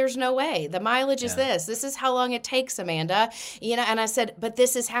he's like, there's no way. The mileage is this. This is how long it takes, Amanda. And I said, but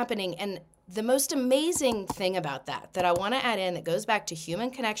this is happening. And the most amazing thing about that I want to add in that goes back to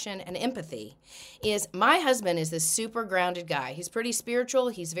human connection and empathy is my husband is this super grounded guy. He's pretty spiritual.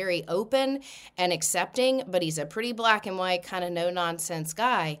 He's very open and accepting, but he's a pretty black and white kind of no-nonsense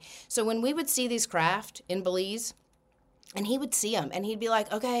guy. So when we would see these craft in Belize, and he would see them, and he'd be like,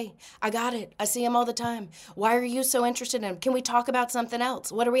 okay, I got it. I see them all the time. Why are you so interested in them? Can we talk about something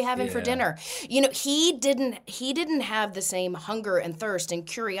else? What are we having for dinner? He didn't have the same hunger and thirst and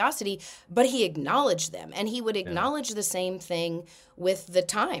curiosity, but he acknowledged them. And he would acknowledge the same thing with the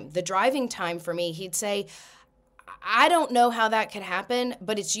time, the driving time for me. He'd say, I don't know how that could happen,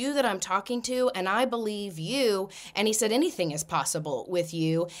 but it's you that I'm talking to, and I believe you. And he said, anything is possible with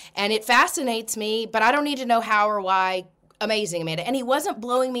you. And it fascinates me, but I don't need to know how or why. Amazing, Amanda. And he wasn't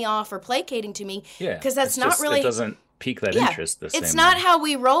blowing me off or placating to me because that's not really... It doesn't pique that interest the same It's not way. how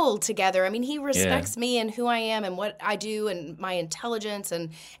we roll together. I mean, he respects me and who I am and what I do and my intelligence and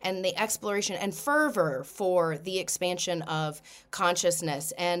the exploration and fervor for the expansion of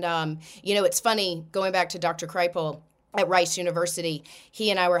consciousness. And, it's funny, going back to Dr. Kripal at Rice University,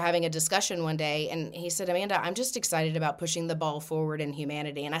 he and I were having a discussion one day, and he said, Amanda, I'm just excited about pushing the ball forward in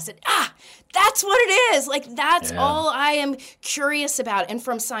humanity. And I said, that's what it is. Like, that's all I am curious about. And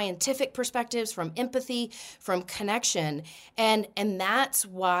from scientific perspectives, from empathy, from connection. And that's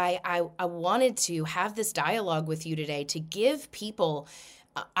why I wanted to have this dialogue with you today, to give people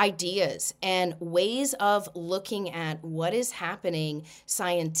ideas and ways of looking at what is happening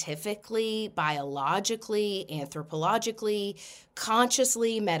scientifically, biologically, anthropologically,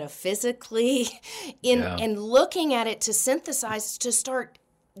 consciously, metaphysically, and looking at it to synthesize, to start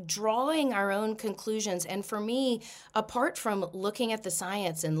drawing our own conclusions. And for me, apart from looking at the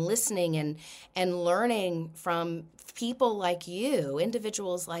science and listening and learning from people like you,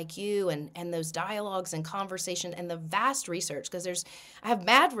 individuals like you, and those dialogues and conversation and the vast research, because I have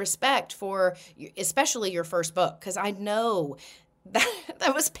mad respect for especially your first book, because I know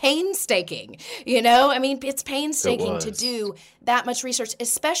that was painstaking. I mean, it's painstaking to do that much research,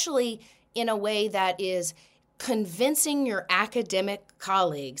 especially in a way that is convincing your academic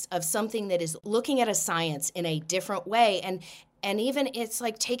colleagues of something that is looking at a science in a different way. And even it's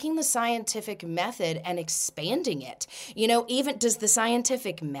like taking the scientific method and expanding it. Even does the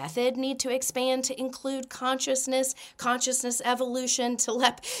scientific method need to expand to include consciousness evolution,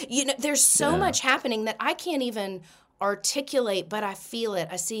 there's so much happening that I can't even articulate, but I feel it,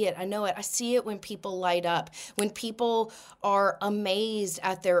 I see it, I know it. I see it when people light up, when people are amazed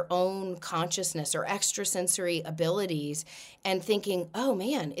at their own consciousness or extrasensory abilities and thinking, oh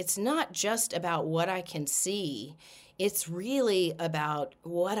man, it's not just about what I can see. It's really about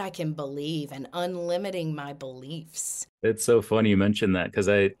what I can believe and unlimiting my beliefs. It's so funny you mentioned that, because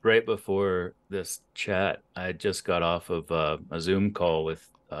right before this chat, I just got off of a Zoom call with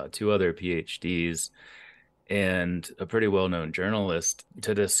two other PhDs and a pretty well-known journalist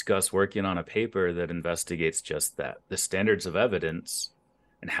to discuss working on a paper that investigates just that, the standards of evidence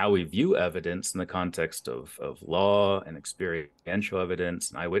and how we view evidence in the context of law and experiential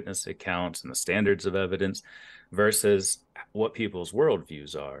evidence and eyewitness accounts and the standards of evidence versus what people's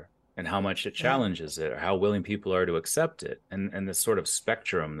worldviews are and how much it challenges it or how willing people are to accept it, and this sort of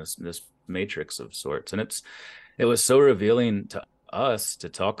spectrum, this matrix of sorts. And it was so revealing to us to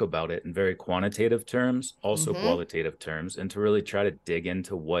talk about it in very quantitative terms, also qualitative terms, and to really try to dig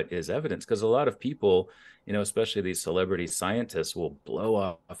into what is evidence. Because a lot of people, especially these celebrity scientists, will blow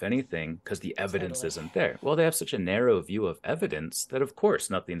off anything because the evidence isn't there. Well, they have such a narrow view of evidence that, of course,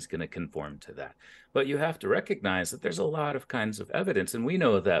 nothing's going to conform to that. But you have to recognize that there's a lot of kinds of evidence, and we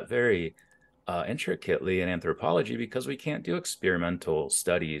know that very intricately in anthropology because we can't do experimental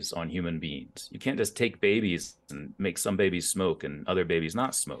studies on human beings. You can't just take babies and make some babies smoke and other babies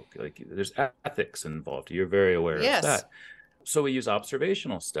not smoke. Like, there's ethics involved. You're very aware of that. So we use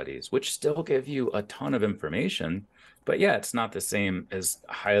observational studies, which still give you a ton of information. But yeah, it's not the same as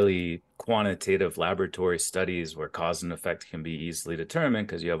highly quantitative laboratory studies where cause and effect can be easily determined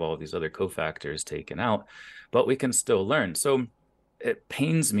because you have all these other cofactors taken out. But we can still learn. So it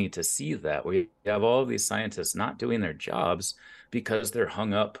pains me to see that we have all of these scientists not doing their jobs because they're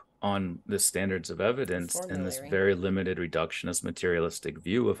hung up on the standards of evidence and this very limited reductionist materialistic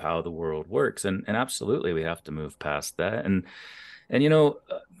view of how the world works. And absolutely, we have to move past that. And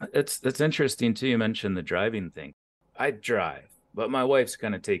it's interesting too. You mentioned the driving thing. I drive, but my wife's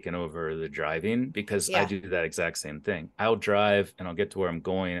kind of taken over the driving because I do that exact same thing. I'll drive and I'll get to where I'm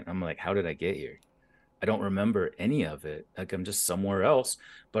going. And I'm like, how did I get here? I don't remember any of it. Like, I'm just somewhere else,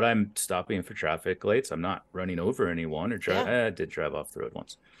 but I'm stopping for traffic lights. I'm not running over anyone or I did drive off the road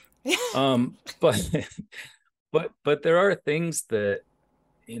once. But there are things that,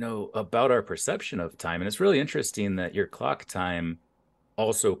 about our perception of time. And it's really interesting that your clock time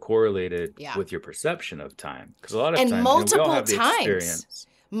also correlated with your perception of time. Because a lot of times, we all have the experience.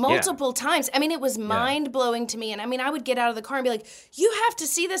 Multiple times. I mean, it was mind blowing to me. And I mean, I would get out of the car and be like, you have to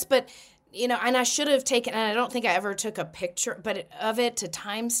see this, but and I should have taken, and I don't think I ever took a picture of it to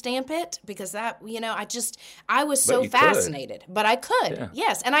timestamp it because that, I was so fascinated. But I could,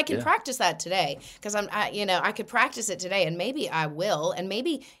 yes, and I can practice that today because I could practice it today, and maybe I will, and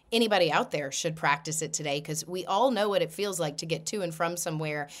maybe anybody out there should practice it today because we all know what it feels like to get to and from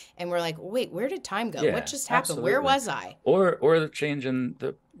somewhere, and we're like, wait, where did time go? What just happened? Absolutely. Where was I? Or the change in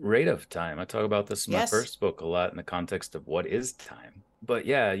the rate of time. I talk about this in my first book a lot in the context of what is time. But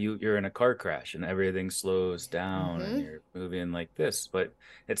yeah, you're in a car crash and everything slows down and you're moving like this, but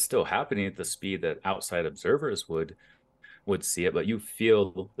it's still happening at the speed that outside observers would see it. But you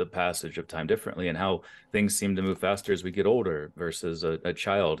feel the passage of time differently and how things seem to move faster as we get older versus a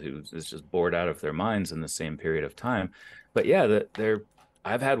child who is just bored out of their minds in the same period of time. But yeah,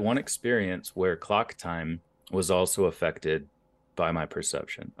 I've had one experience where clock time was also affected by my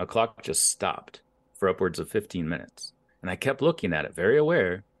perception. A clock just stopped for upwards of 15 minutes. And I kept looking at it, very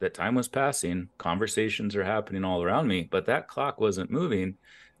aware that time was passing, conversations are happening all around me, but that clock wasn't moving,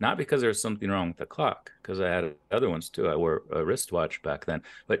 not because there was something wrong with the clock, because I had other ones too. I wore a wristwatch back then,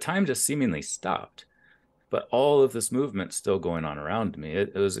 but time just seemingly stopped. But all of this movement still going on around me.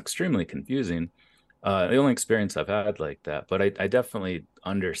 It was extremely confusing. The only experience I've had like that, but I definitely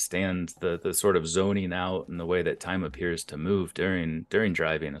understand the sort of zoning out and the way that time appears to move during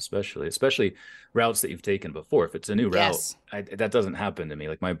driving, especially routes that you've taken before. If it's a new route, that doesn't happen to me.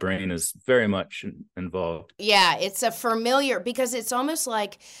 Like, my brain is very much involved. Yeah, it's a familiar, because it's almost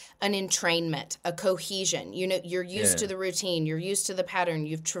like an entrainment, a cohesion. You're used to the routine, you're used to the pattern,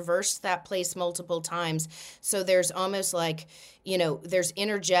 you've traversed that place multiple times. So there's almost like, there's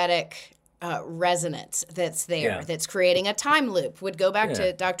energetic resonance that's there, that's creating a time loop. Would go back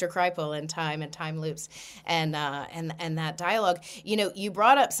to Dr. Kreipel and time loops and that dialogue. You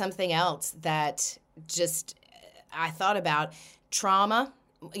brought up something else that just I thought about, trauma.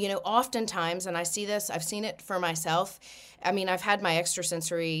 Oftentimes, and I see this, I've seen it for myself. I mean, I've had my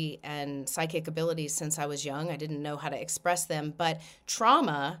extrasensory and psychic abilities since I was young. I didn't know how to express them, but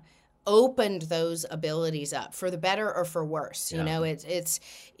trauma opened those abilities up for the better or for worse. It's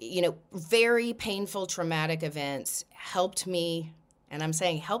very painful, traumatic events helped me, and I'm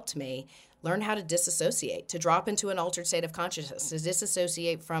saying helped me, learn how to disassociate, to drop into an altered state of consciousness, to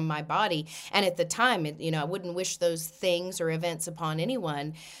disassociate from my body. And at the time, I wouldn't wish those things or events upon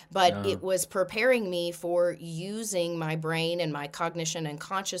anyone, but it was preparing me for using my brain and my cognition and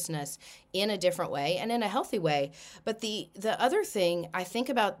consciousness in a different way and in a healthy way. But the other thing, I think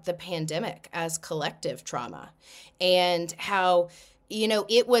about the pandemic as collective trauma and how,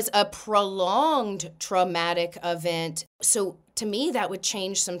 it was a prolonged traumatic event. So to me, that would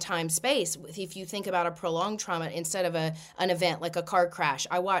change some time space. If you think about a prolonged trauma instead of an event like a car crash.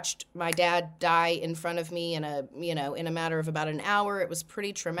 I watched my dad die in front of me in a matter of about an hour. It was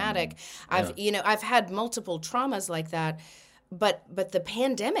pretty traumatic. I've had multiple traumas like that, but the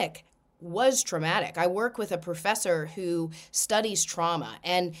pandemic was traumatic. I work with a professor who studies trauma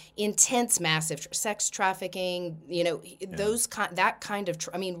and intense, massive sex trafficking, that kind of,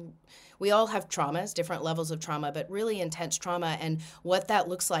 we all have traumas, different levels of trauma, but really intense trauma, and what that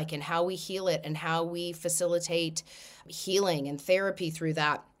looks like and how we heal it and how we facilitate healing and therapy through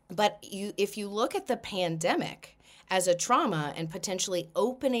that. But if you look at the pandemic as a trauma and potentially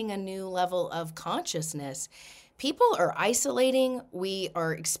opening a new level of consciousness, people are isolating. We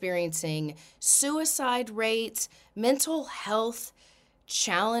are experiencing suicide rates, mental health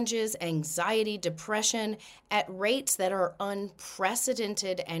challenges, anxiety, depression at rates that are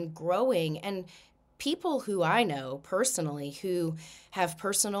unprecedented and growing. And people who I know personally who have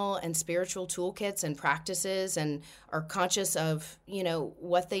personal and spiritual toolkits and practices and are conscious of,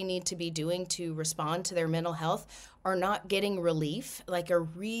 what they need to be doing to respond to their mental health are not getting relief, like are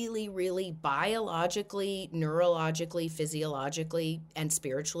really, really biologically, neurologically, physiologically, and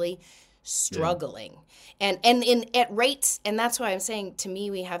spiritually struggling. Yeah. And at rates, and that's why I'm saying, to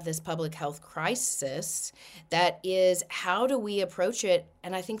me, we have this public health crisis that is, how do we approach it?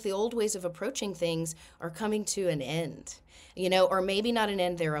 And I think the old ways of approaching things are coming to an end, or maybe not an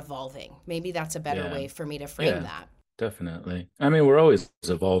end, they're evolving. Maybe that's a better way for me to frame that. Definitely. We're always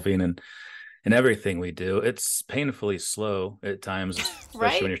evolving, and in everything we do. It's painfully slow at times, especially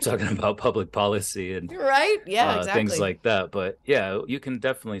right? when you're talking about public policy and right, yeah, exactly. Things like that. But yeah, you can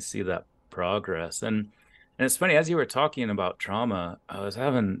definitely see that progress. And it's funny, as you were talking about trauma, I was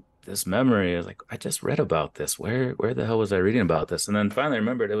having this memory. I was like, I just read about this. Where the hell was I reading about this? And then finally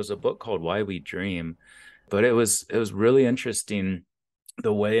remembered it was a book called Why We Dream. But it was really interesting,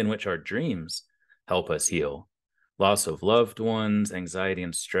 the way in which our dreams help us heal. Loss of loved ones, anxiety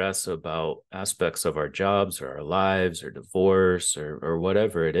and stress about aspects of our jobs or our lives or divorce or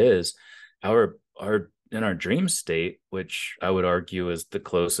whatever it is, our in our dream state, which I would argue is the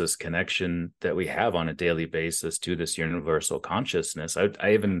closest connection that we have on a daily basis to this universal consciousness.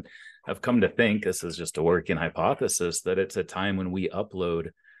 I even have come to think, this is just a working hypothesis, that it's a time when we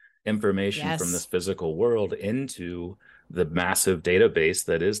upload information from this physical world into the massive database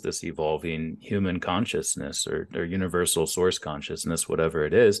that is this evolving human consciousness or universal source consciousness, whatever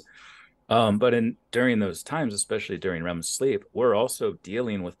it is. But during those times, especially during REM sleep, we're also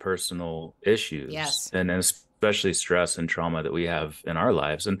dealing with personal issues, and especially stress and trauma that we have in our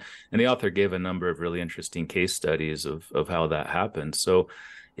lives. And the author gave a number of really interesting case studies of how that happened. So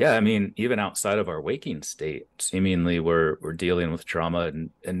yeah, even outside of our waking state, seemingly we're dealing with trauma,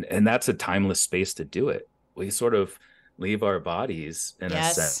 and that's a timeless space to do it. We sort of leave our bodies in a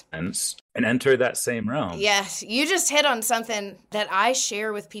sense and enter that same realm. Yes, you just hit on something that I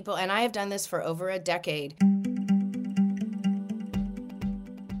share with people, and I have done this for over a decade.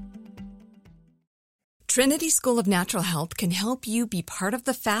 Trinity School of Natural Health can help you be part of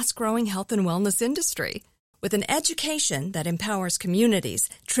the fast-growing health and wellness industry. With an education that empowers communities,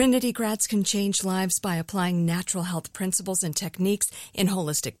 Trinity grads can change lives by applying natural health principles and techniques in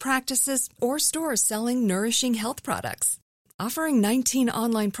holistic practices or stores selling nourishing health products. Offering 19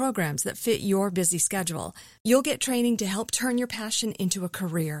 online programs that fit your busy schedule, you'll get training to help turn your passion into a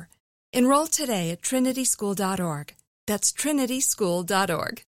career. Enroll today at trinityschool.org. That's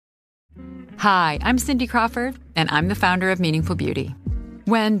trinityschool.org. Hi, I'm Cindy Crawford, and I'm the founder of Meaningful Beauty.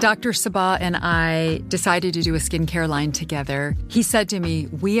 When Dr. Sabah and I decided to do a skincare line together, he said to me,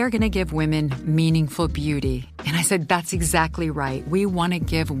 we are going to give women meaningful beauty. And I said, that's exactly right. We want to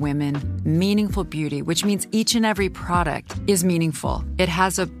give women meaningful beauty, which means each and every product is meaningful. It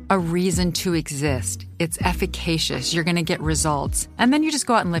has a reason to exist. It's efficacious. You're going to get results. And then you just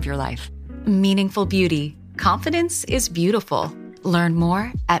go out and live your life. Meaningful Beauty. Confidence is beautiful. Learn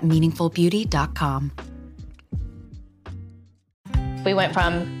more at meaningfulbeauty.com. We went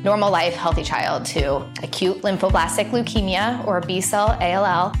from normal life, healthy child to acute lymphoblastic leukemia, or B-cell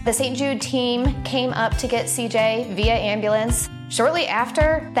ALL. The St. Jude team came up to get CJ via ambulance. Shortly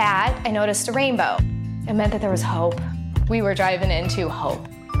after that, I noticed a rainbow. It meant that there was hope. We were driving into hope.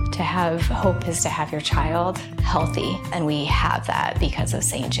 To have hope is to have your child healthy, and we have that because of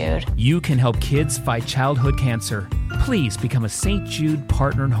St. Jude. You can help kids fight childhood cancer. Please become a St. Jude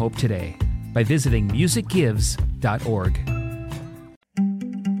Partner in Hope today by visiting musicgives.org.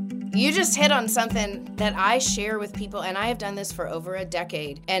 You just hit on something that I share with people, and I have done this for over a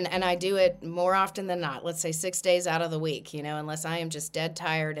decade, and I do it more often than not, let's say 6 days out of the week, unless I am just dead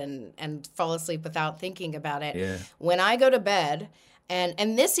tired and fall asleep without thinking about it. Yeah. When I go to bed,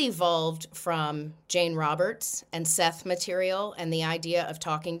 and this evolved from Jane Roberts and Seth material and the idea of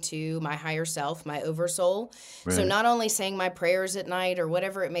talking to my higher self, my oversoul. Right. So not only saying my prayers at night or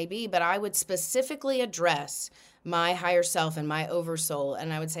whatever it may be, but I would specifically address my higher self and my oversoul.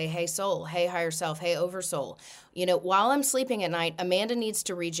 And I would say, hey, soul, hey, higher self, hey, oversoul. While I'm sleeping at night, Amanda needs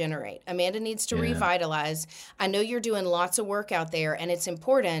to regenerate. Amanda needs to revitalize. I know you're doing lots of work out there and it's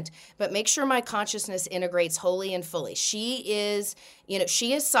important, but make sure my consciousness integrates wholly and fully. She is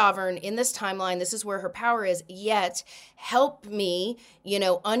sovereign in this timeline. This is where her power is, yet help me,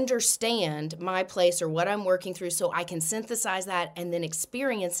 understand my place or what I'm working through so I can synthesize that and then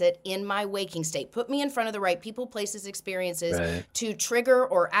experience it in my waking state. Put me in front of the right people, places, experiences to trigger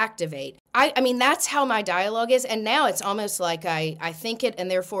or activate. I mean, that's how my dialogue is. And now it's almost like I think it and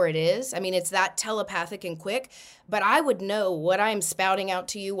therefore it is. I mean, it's that telepathic and quick, but I would know what I'm spouting out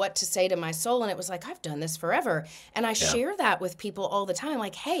to you, what to say to my soul. And it was like, I've done this forever. And I share that with people all the time.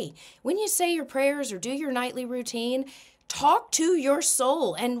 Like, hey, when you say your prayers or do your nightly routine, talk to your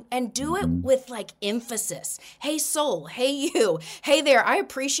soul and do it with like emphasis. Hey, soul. Hey, you. Hey there. I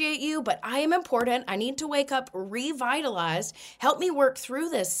appreciate you, but I am important. I need to wake up revitalized. Help me work through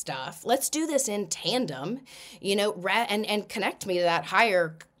this stuff. Let's do this in tandem, and connect me to that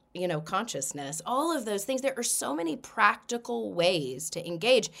higher consciousness. All of those things. There are so many practical ways to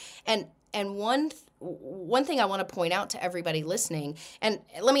engage. And one thing I want to point out to everybody listening, and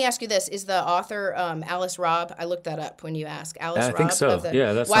let me ask you this, is the author Alice Robb? I looked that up when you asked. Alice Robb. I think so.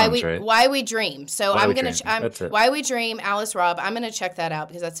 That sounds right. Why We Dream. So Why We Dream, Alice Robb. I'm going to check that out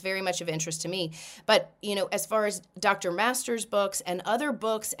because that's very much of interest to me. But, as far as Dr. Masters' books and other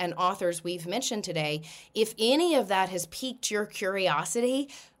books and authors we've mentioned today, if any of that has piqued your curiosity,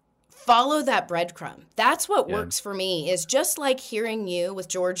 follow that breadcrumb. That's what works for me, is just like hearing you with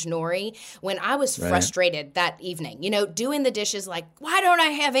George Norrie when I was frustrated that evening, doing the dishes like, why don't I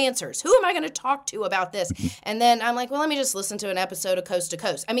have answers? Who am I going to talk to about this? And then I'm like, well, let me just listen to an episode of Coast to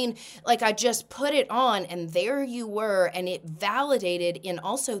Coast. I mean, like I just put it on and there you were, and it validated in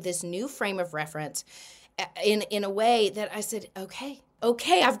also this new frame of reference in a way that I said, okay,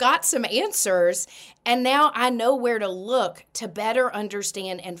 I've got some answers, and now I know where to look to better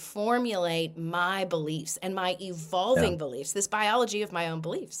understand and formulate my beliefs and my evolving beliefs, this biology of my own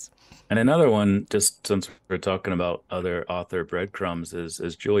beliefs. And another one, just since we're talking about other author breadcrumbs,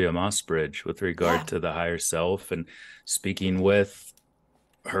 is Julia Mossbridge with regard to the higher self and speaking with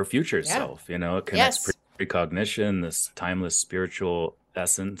her future self. It connects precognition, this timeless spiritual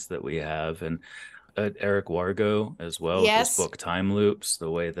essence that we have, and Eric Wargo as well, with his book Time Loops,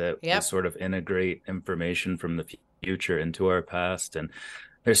 the way that we sort of integrate information from the future into our past. And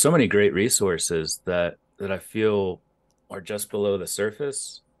there's so many great resources that I feel are just below the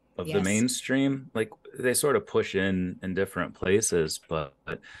surface of the mainstream. Like they sort of push in different places, but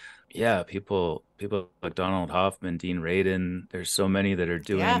people like Donald Hoffman, Dean Radin, there's so many that are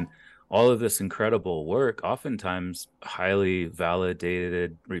doing all of this incredible work, oftentimes highly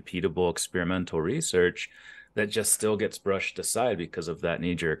validated, repeatable experimental research that just still gets brushed aside because of that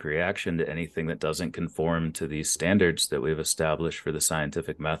knee-jerk reaction to anything that doesn't conform to these standards that we've established for the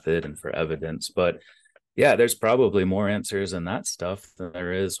scientific method and for evidence. But there's probably more answers in that stuff than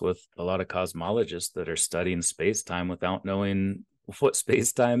there is with a lot of cosmologists that are studying space-time without knowing what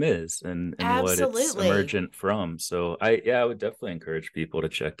space-time is and what it's emergent from. So I would definitely encourage people to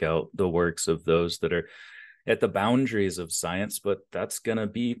check out the works of those that are at the boundaries of science, but that's going to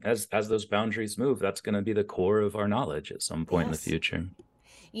be, as those boundaries move, that's going to be the core of our knowledge at some point in the future.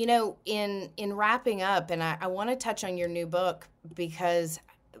 In wrapping up, and I want to touch on your new book, because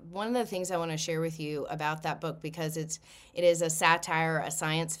one of the things I want to share with you about that book, because it is a satire, a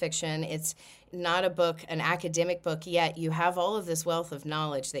science fiction. It's not a book, an academic book, yet you have all of this wealth of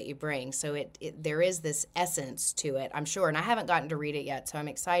knowledge that you bring. So there is this essence to it, I'm sure. And I haven't gotten to read it yet, so I'm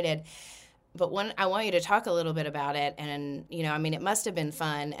excited. But I want you to talk a little bit about it. And, it must have been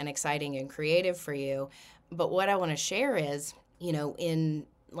fun and exciting and creative for you. But what I want to share is, in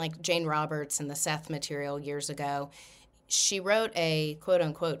like Jane Roberts and the Seth material years ago, she wrote a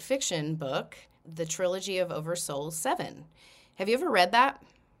quote-unquote fiction book, The Trilogy of Oversoul 7. Have you ever read that?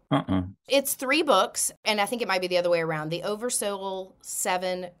 It's 3 books, and I think it might be the other way around, the Oversoul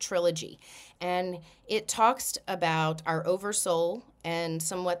 7 trilogy. And it talks about our oversoul and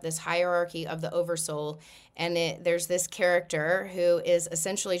somewhat this hierarchy of the oversoul. And there's this character who is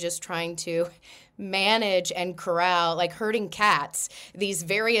essentially just trying to manage and corral, like herding cats, these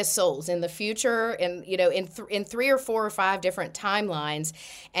various souls in the future, and in 3 or 4 or 5 different timelines,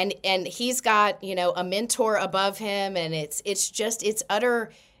 and he's got a mentor above him, and it's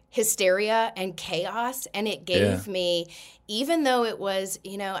utter hysteria and chaos. And it gave me, even though it was,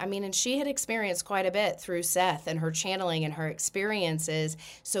 and she had experienced quite a bit through Seth and her channeling and her experiences.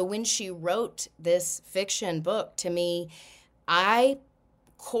 So when she wrote this fiction book, to me, I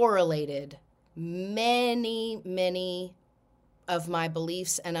correlated many of my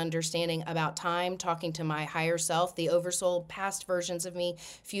beliefs and understanding about time, talking to my higher self, the oversoul, past versions of me,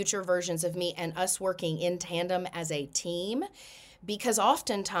 future versions of me, and us working in tandem as a team. Because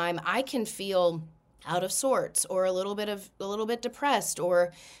oftentimes I can feel out of sorts or a little bit depressed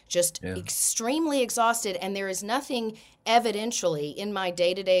or just extremely exhausted, and there is nothing evidentially in my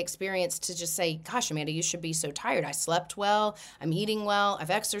day-to-day experience to just say, gosh, Amanda, you should be so tired. I slept well, I'm eating well, I've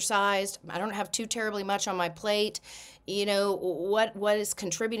exercised, I don't have too terribly much on my plate. You know, what is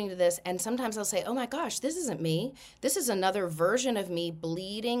contributing to this? And sometimes I'll say, oh my gosh, this isn't me. This is another version of me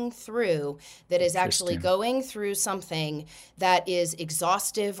bleeding through that is actually going through something that is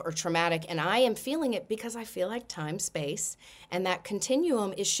exhaustive or traumatic. And I am feeling it because I feel like time, space, and that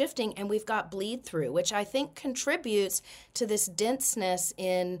continuum is shifting, and we've got bleed through, which I think contributes to this denseness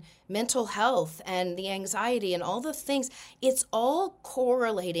in mental health and the anxiety and all the things. It's all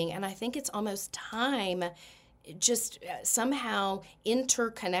correlating, and I think it's almost time just somehow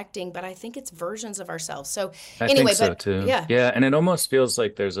interconnecting, but I think it's versions of ourselves. So anyway, think so too. Yeah. And it almost feels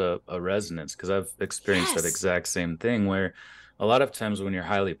like there's a resonance, because I've experienced that exact same thing, where a lot of times when you're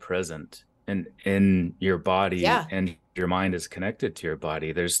highly present and in your body and your mind is connected to your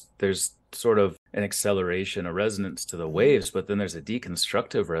body, there's sort of an acceleration, a resonance to the waves, but then there's a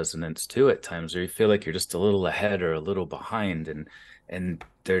deconstructive resonance too at times, where you feel like you're just a little ahead or a little behind, and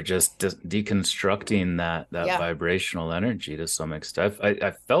they're just deconstructing that vibrational energy to some extent.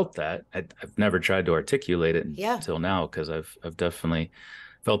 I've felt that. I've never tried to articulate it until now, because I've definitely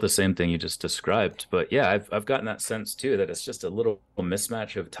felt the same thing you just described. But yeah, I've gotten that sense too, that it's just a little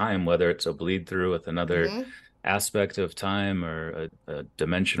mismatch of time, whether it's a bleed through with another aspect of time or a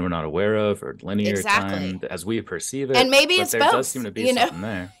dimension we're not aware of, or linear time as we perceive it. And maybe it's there both. Does seem to be something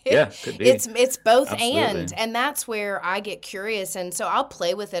there. Could be. It's both. Absolutely. And that's where I get curious, and so I'll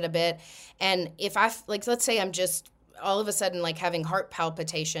play with it a bit. And if I let's say I'm just all of a sudden like having heart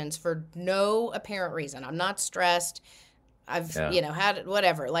palpitations for no apparent reason. I'm not stressed. I've, had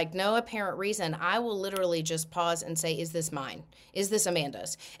whatever, like no apparent reason. I will literally just pause and say, is this mine? Is this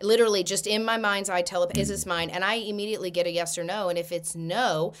Amanda's? Literally just in my mind's eye, is this mine? And I immediately get a yes or no. And if it's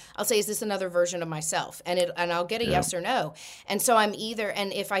no, I'll say, is this another version of myself? And I'll get a yes or no. And so I'm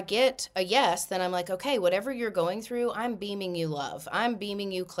and if I get a yes, then I'm like, okay, whatever you're going through, I'm beaming you love. I'm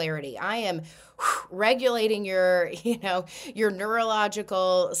beaming you clarity. I am regulating your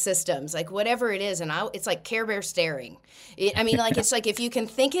neurological systems, like whatever it is. And it's like Care Bear staring. It's like if you can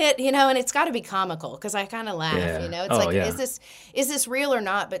think it, and it's got to be comical, because I kind of laugh, it's is this real or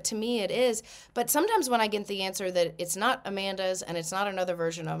not? But to me it is. But sometimes when I get the answer that it's not Amanda's and it's not another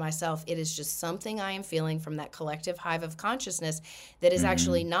version of myself, it is just something I am feeling from that collective hive of consciousness that is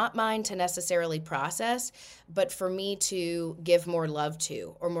actually not mine to necessarily process, but for me to give more love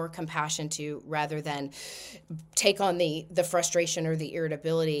to or more compassion to, rather than take on the frustration or the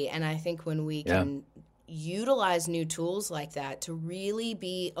irritability. And I think when we can utilize new tools like that to really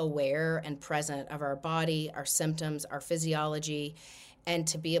be aware and present of our body, our symptoms, our physiology, and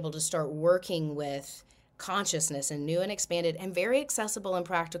to be able to start working with consciousness in new and expanded and very accessible and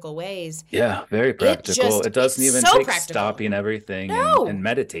practical ways. Yeah, very practical. It doesn't even take stopping everything and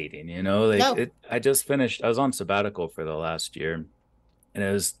meditating, I was on sabbatical for the last year, and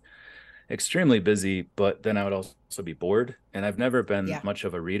it was extremely busy, but then I would also be bored, and I've never been much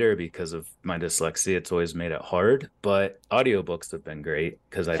of a reader because of my dyslexia. It's always made it hard, but audiobooks have been great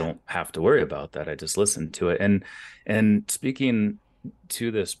because I don't have to worry about that. I just listen to it. And speaking to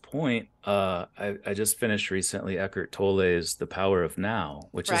this point, I just finished recently Eckhart Tolle's The Power of Now,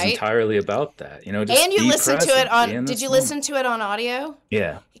 which is entirely about that. Just and you listened to it on. Did you listen to it on audio?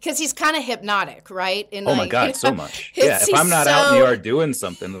 Yeah, because he's kind of hypnotic, right? Oh my God, so much. If I'm not out in the yard doing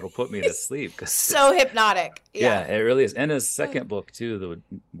something, it'll put me to sleep. So hypnotic. Yeah, it really is. And his second book too, The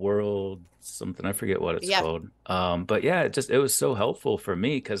World something, I forget what it's called. But yeah, it was so helpful for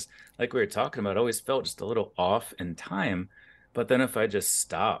me, because like we were talking about, I always felt just a little off in time. But then if I just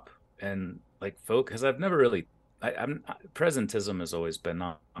stop and like focus, I've never really, presentism has always been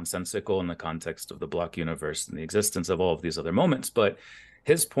nonsensical in the context of the block universe and the existence of all of these other moments. But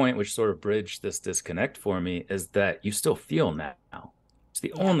his point, which sort of bridged this disconnect for me, is that you still feel now. It's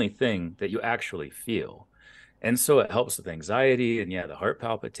the only thing that you actually feel. And so it helps with anxiety and the heart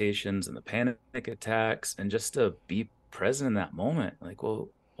palpitations and the panic attacks, and just to be present in that moment. Like, well,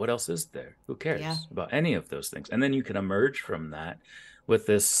 what else is there? Who cares about any of those things? And then you can emerge from that with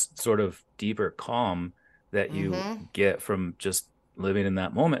this sort of deeper calm that you get from just living in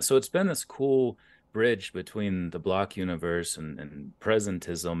that moment. So it's been this cool bridge between the block universe and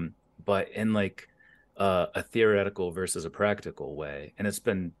presentism, but in like a theoretical versus a practical way. And it's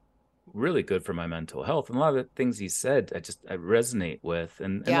been really good for my mental health. And a lot of the things he said, I resonate with,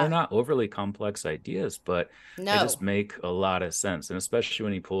 and they're not overly complex ideas, but they No. just make a lot of sense. And especially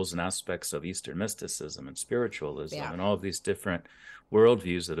when he pulls in aspects of Eastern mysticism and spiritualism Yeah. and all of these different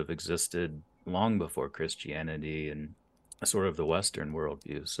worldviews that have existed long before Christianity and sort of the Western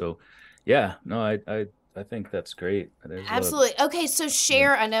worldview. So yeah, no, I think that's great. There's Absolutely. Okay, so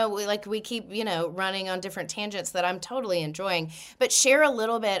share, I know we keep, running on different tangents that I'm totally enjoying, but share a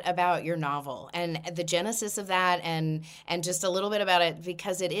little bit about your novel and the genesis of that and just a little bit about it,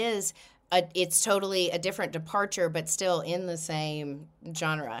 because it's totally a different departure, but still in the same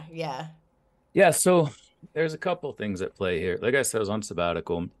genre. Yeah. Yeah, so there's a couple things at play here. Like I said, I was on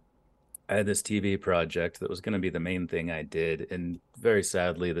sabbatical. I had this TV project that was going to be the main thing I did. And very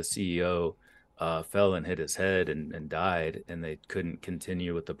sadly, the CEO fell and hit his head and died, and they couldn't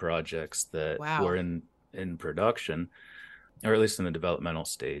continue with the projects that were Wow. in production, or at least in the developmental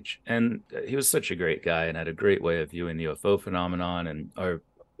stage. And he was such a great guy and had a great way of viewing the UFO phenomenon, and our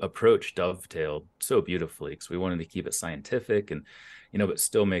approach dovetailed so beautifully because we wanted to keep it scientific and, but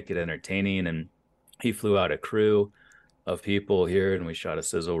still make it entertaining. And he flew out a crew of people here, and we shot a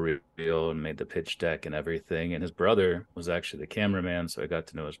sizzle reel and made the pitch deck and everything. And his brother was actually the cameraman, so I got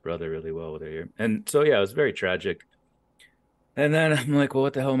to know his brother really well with her. And so yeah, it was very tragic. And then I'm like, well,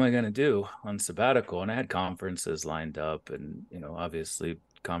 what the hell am I going to do on sabbatical? And I had conferences lined up, and obviously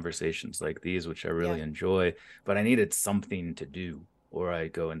conversations like these, which I really enjoy, but I needed something to do or I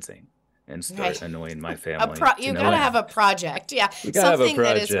go insane and start annoying my family. You got to have a project. Yeah. Something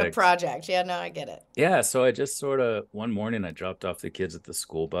that is a project. Yeah, no, I get it. Yeah. So I just sort of, one morning I dropped off the kids at the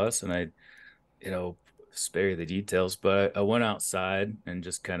school bus, and I, spare you the details, but I went outside and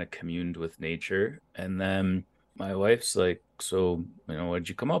just kind of communed with nature. And then my wife's like, so, what'd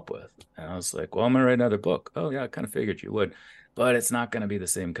you come up with? And I was like, well, I'm going to write another book. Oh yeah, I kind of figured you would, but it's not going to be the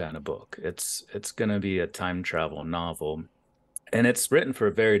same kind of book. It's going to be a time travel novel. And it's written for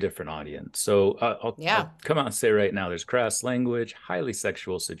a very different audience. So I'll come out and say right now, there's crass language, highly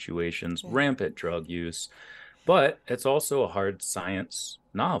sexual situations, rampant drug use, but it's also a hard science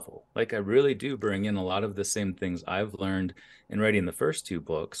novel. Like I really do bring in a lot of the same things I've learned in writing the first two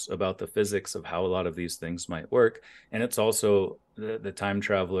books about the physics of how a lot of these things might work. And it's also the time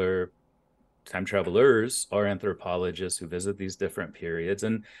travelers are anthropologists who visit these different periods.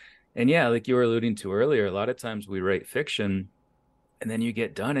 And yeah, like you were alluding to earlier, a lot of times we write fiction and then you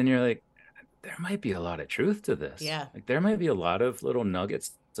get done and you're like, there might be a lot of truth to this. Yeah. Like there might be a lot of little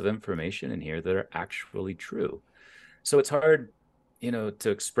nuggets of information in here that are actually true. So it's hard, to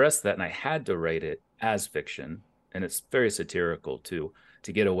express that. And I had to write it as fiction. And it's very satirical too,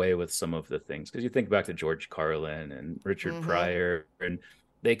 to get away with some of the things. Because you think back to George Carlin and Richard Pryor, and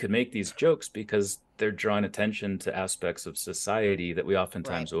they could make these jokes because they're drawing attention to aspects of society that we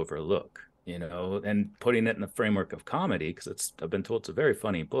oftentimes overlook. And putting it in the framework of comedy, because I've been told it's a very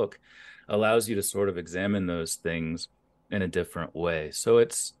funny book, allows you to sort of examine those things in a different way. So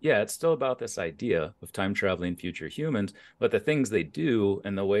it's still about this idea of time traveling future humans, but the things they do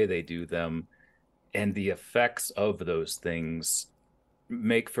and the way they do them and the effects of those things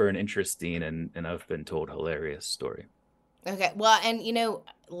make for an interesting and I've been told hilarious story. Okay. Well, and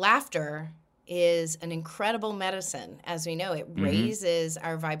laughter is an incredible medicine. As we know, it raises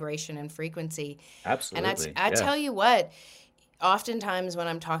our vibration and frequency. Absolutely. And I tell you what, oftentimes when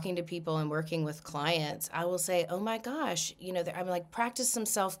I'm talking to people and working with clients, I will say, oh my gosh, I'm like, practice some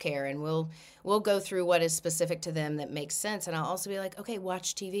self-care, and we'll go through what is specific to them that makes sense. And I'll also be like, okay,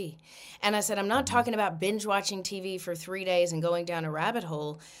 watch TV. And I said, I'm not talking about binge watching TV for 3 days and going down a rabbit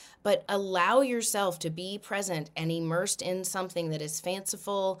hole, but allow yourself to be present and immersed in something that is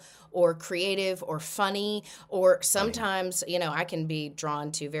fanciful or creative or funny, or sometimes, I can be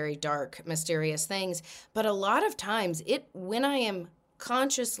drawn to very dark, mysterious things. But a lot of times when I am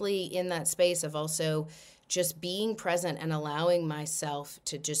consciously in that space of also just being present and allowing myself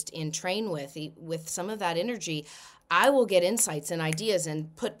to just entrain with some of that energy, I will get insights and ideas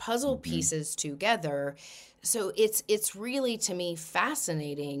and put puzzle pieces together. So it's really, to me,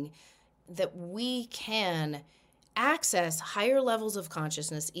 fascinating that we can access higher levels of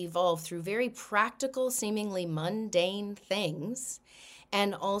consciousness, evolve through very practical, seemingly mundane things,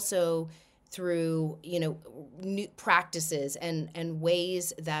 and also through, new practices and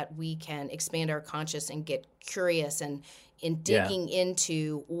ways that we can expand our conscious and get curious and in digging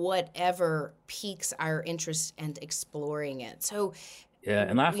into whatever piques our interest and exploring it. So yeah,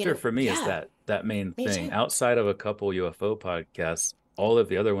 and laughter for me is that main thing. Too. Outside of a couple UFO podcasts, all of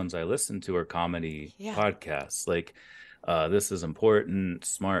the other ones I listen to are comedy podcasts. Like This Is Important,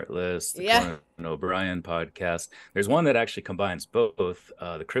 Smart List, the Yeah. Conan O'Brien podcast. There's one that actually combines both,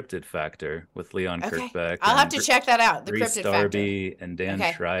 the Cryptid Factor with Leon Okay. Kirkbeck. I'll have and to check that out, the Reese Cryptid Factor. Darby and Dan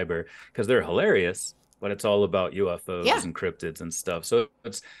Okay. Schreiber, because they're hilarious, but it's all about UFOs Yeah. and cryptids and stuff. So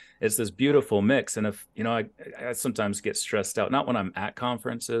it's this beautiful mix. And if, I sometimes get stressed out, not when I'm at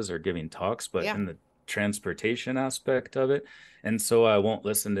conferences or giving talks, but Yeah. in the transportation aspect of it. And so I won't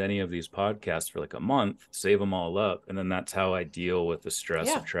listen to any of these podcasts for like a month, save them all up. And then that's how I deal with the stress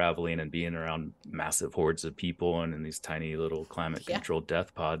Yeah. of traveling and being around massive hordes of people and in these tiny little climate controlled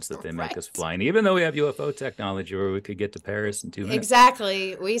death pods that they make us fly in, even though we have UFO technology where we could get to Paris in 2 minutes.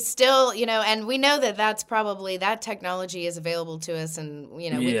 Exactly. We still, and we know that that's probably, that technology is available to us, and, we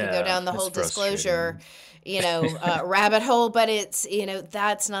can go down the whole disclosure, rabbit hole, but it's,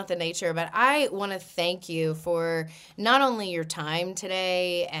 that's not the nature. But I want to thank you for not only your time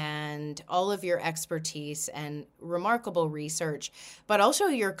today and all of your expertise and remarkable research, but also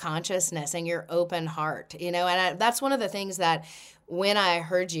your consciousness and your open heart, and that's one of the things that when I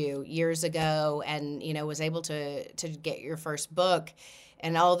heard you years ago and, was able to get your first book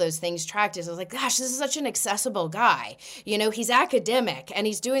and all those things tracked, I was like, gosh, this is such an accessible guy. He's academic and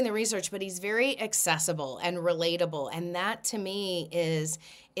he's doing the research, but he's very accessible and relatable. And that to me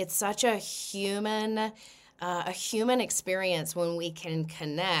it's such a human experience when we can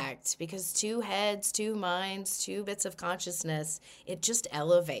connect, because two heads, two minds, two bits of consciousness, it just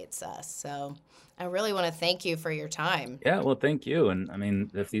elevates us. So I really want to thank you for your time. Yeah, well, thank you. And I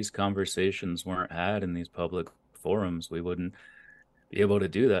mean, if these conversations weren't had in these public forums, we wouldn't be able to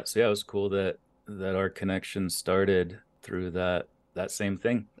do that. So yeah, it was cool that our connection started through that same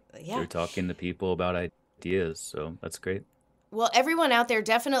thing. Yeah. Through talking to people about ideas. So that's great. Well, everyone out there,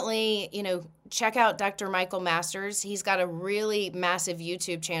 definitely, check out Dr. Michael Masters. He's got a really massive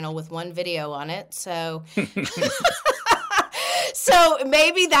YouTube channel with one video on it. So So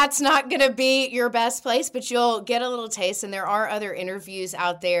maybe that's not going to be your best place, but you'll get a little taste. And there are other interviews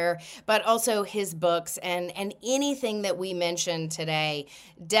out there, but also his books and anything that we mentioned today.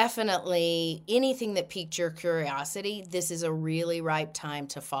 Definitely anything that piqued your curiosity, this is a really ripe time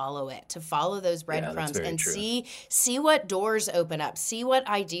to follow it, to follow those breadcrumbs and see what doors open up, see what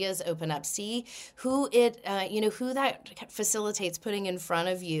ideas open up, see who who that facilitates putting in front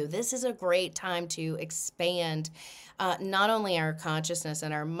of you. This is a great time to expand not only our consciousness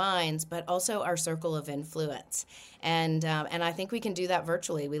and our minds, but also our circle of influence. And I think we can do that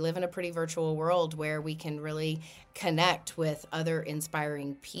virtually. We live in a pretty virtual world where we can really connect with other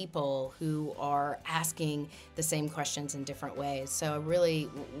inspiring people who are asking the same questions in different ways. So really,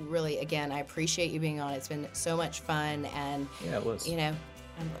 really, again, I appreciate you being on. It's been so much fun. And, yeah, it was.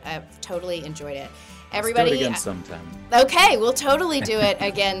 I've totally enjoyed it. Everybody, let's do it again sometime. Okay, we'll totally do it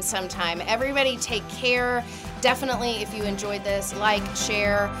again sometime. Everybody take care. Definitely, if you enjoyed this, like,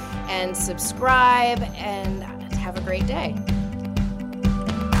 share, and subscribe, and have a great day.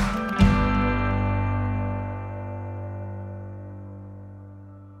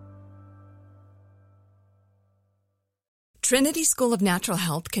 Trinity School of Natural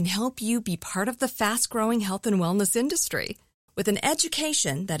Health can help you be part of the fast-growing health and wellness industry. With an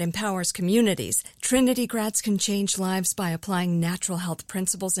education that empowers communities, Trinity grads can change lives by applying natural health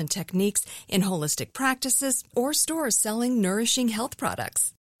principles and techniques in holistic practices or stores selling nourishing health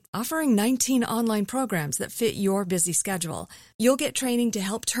products. Offering 19 online programs that fit your busy schedule, you'll get training to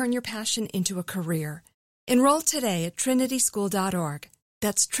help turn your passion into a career. Enroll today at trinityschool.org.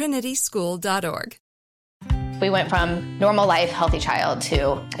 That's trinityschool.org. We went from normal life, healthy child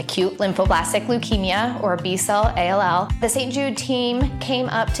to acute lymphoblastic leukemia, or B-cell ALL. The St. Jude team came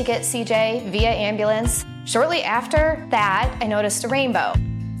up to get CJ via ambulance. Shortly after that, I noticed a rainbow.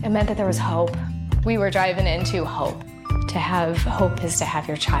 It meant that there was hope. We were driving into hope. To have hope is to have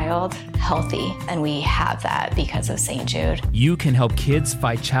your child healthy, and we have that because of St. Jude. You can help kids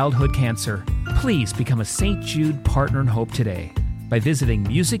fight childhood cancer. Please become a St. Jude Partner in Hope today by visiting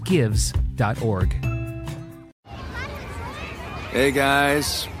musicgives.org. Hey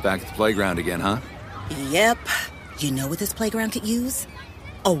guys, back at the playground again, huh? Yep. You know what this playground could use?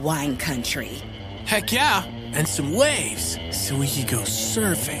 A wine country. Heck yeah, and some waves so we could go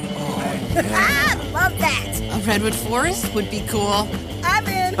surfing. Oh, yeah. Love that. A redwood forest would be cool. I'm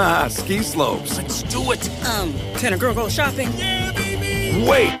in. Ski slopes. Let's do it. Can a girl go shopping? Yeah, baby.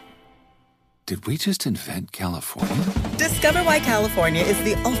 Wait! Did we just invent California? Discover why California is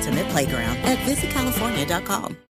the ultimate playground at visitcalifornia.com.